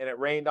Monday, and it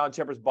rained on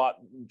Chopper's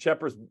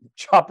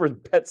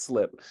bet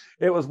slip.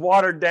 It was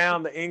watered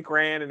down, the ink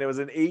ran, and it was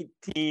an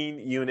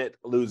 18-unit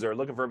loser.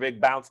 Looking for a big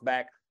bounce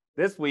back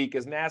this week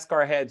as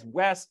NASCAR heads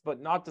west,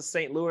 but not to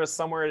St. Louis,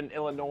 somewhere in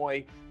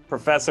Illinois.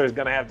 Professor is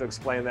going to have to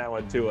explain that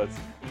one to us.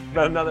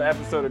 Another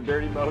episode of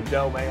Dirty Mo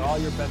Dough. May all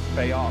your bets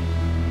pay off.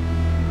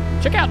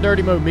 Check out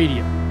Dirty Mo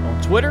Media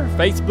on Twitter,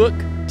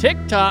 Facebook,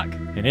 TikTok,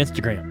 and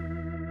Instagram.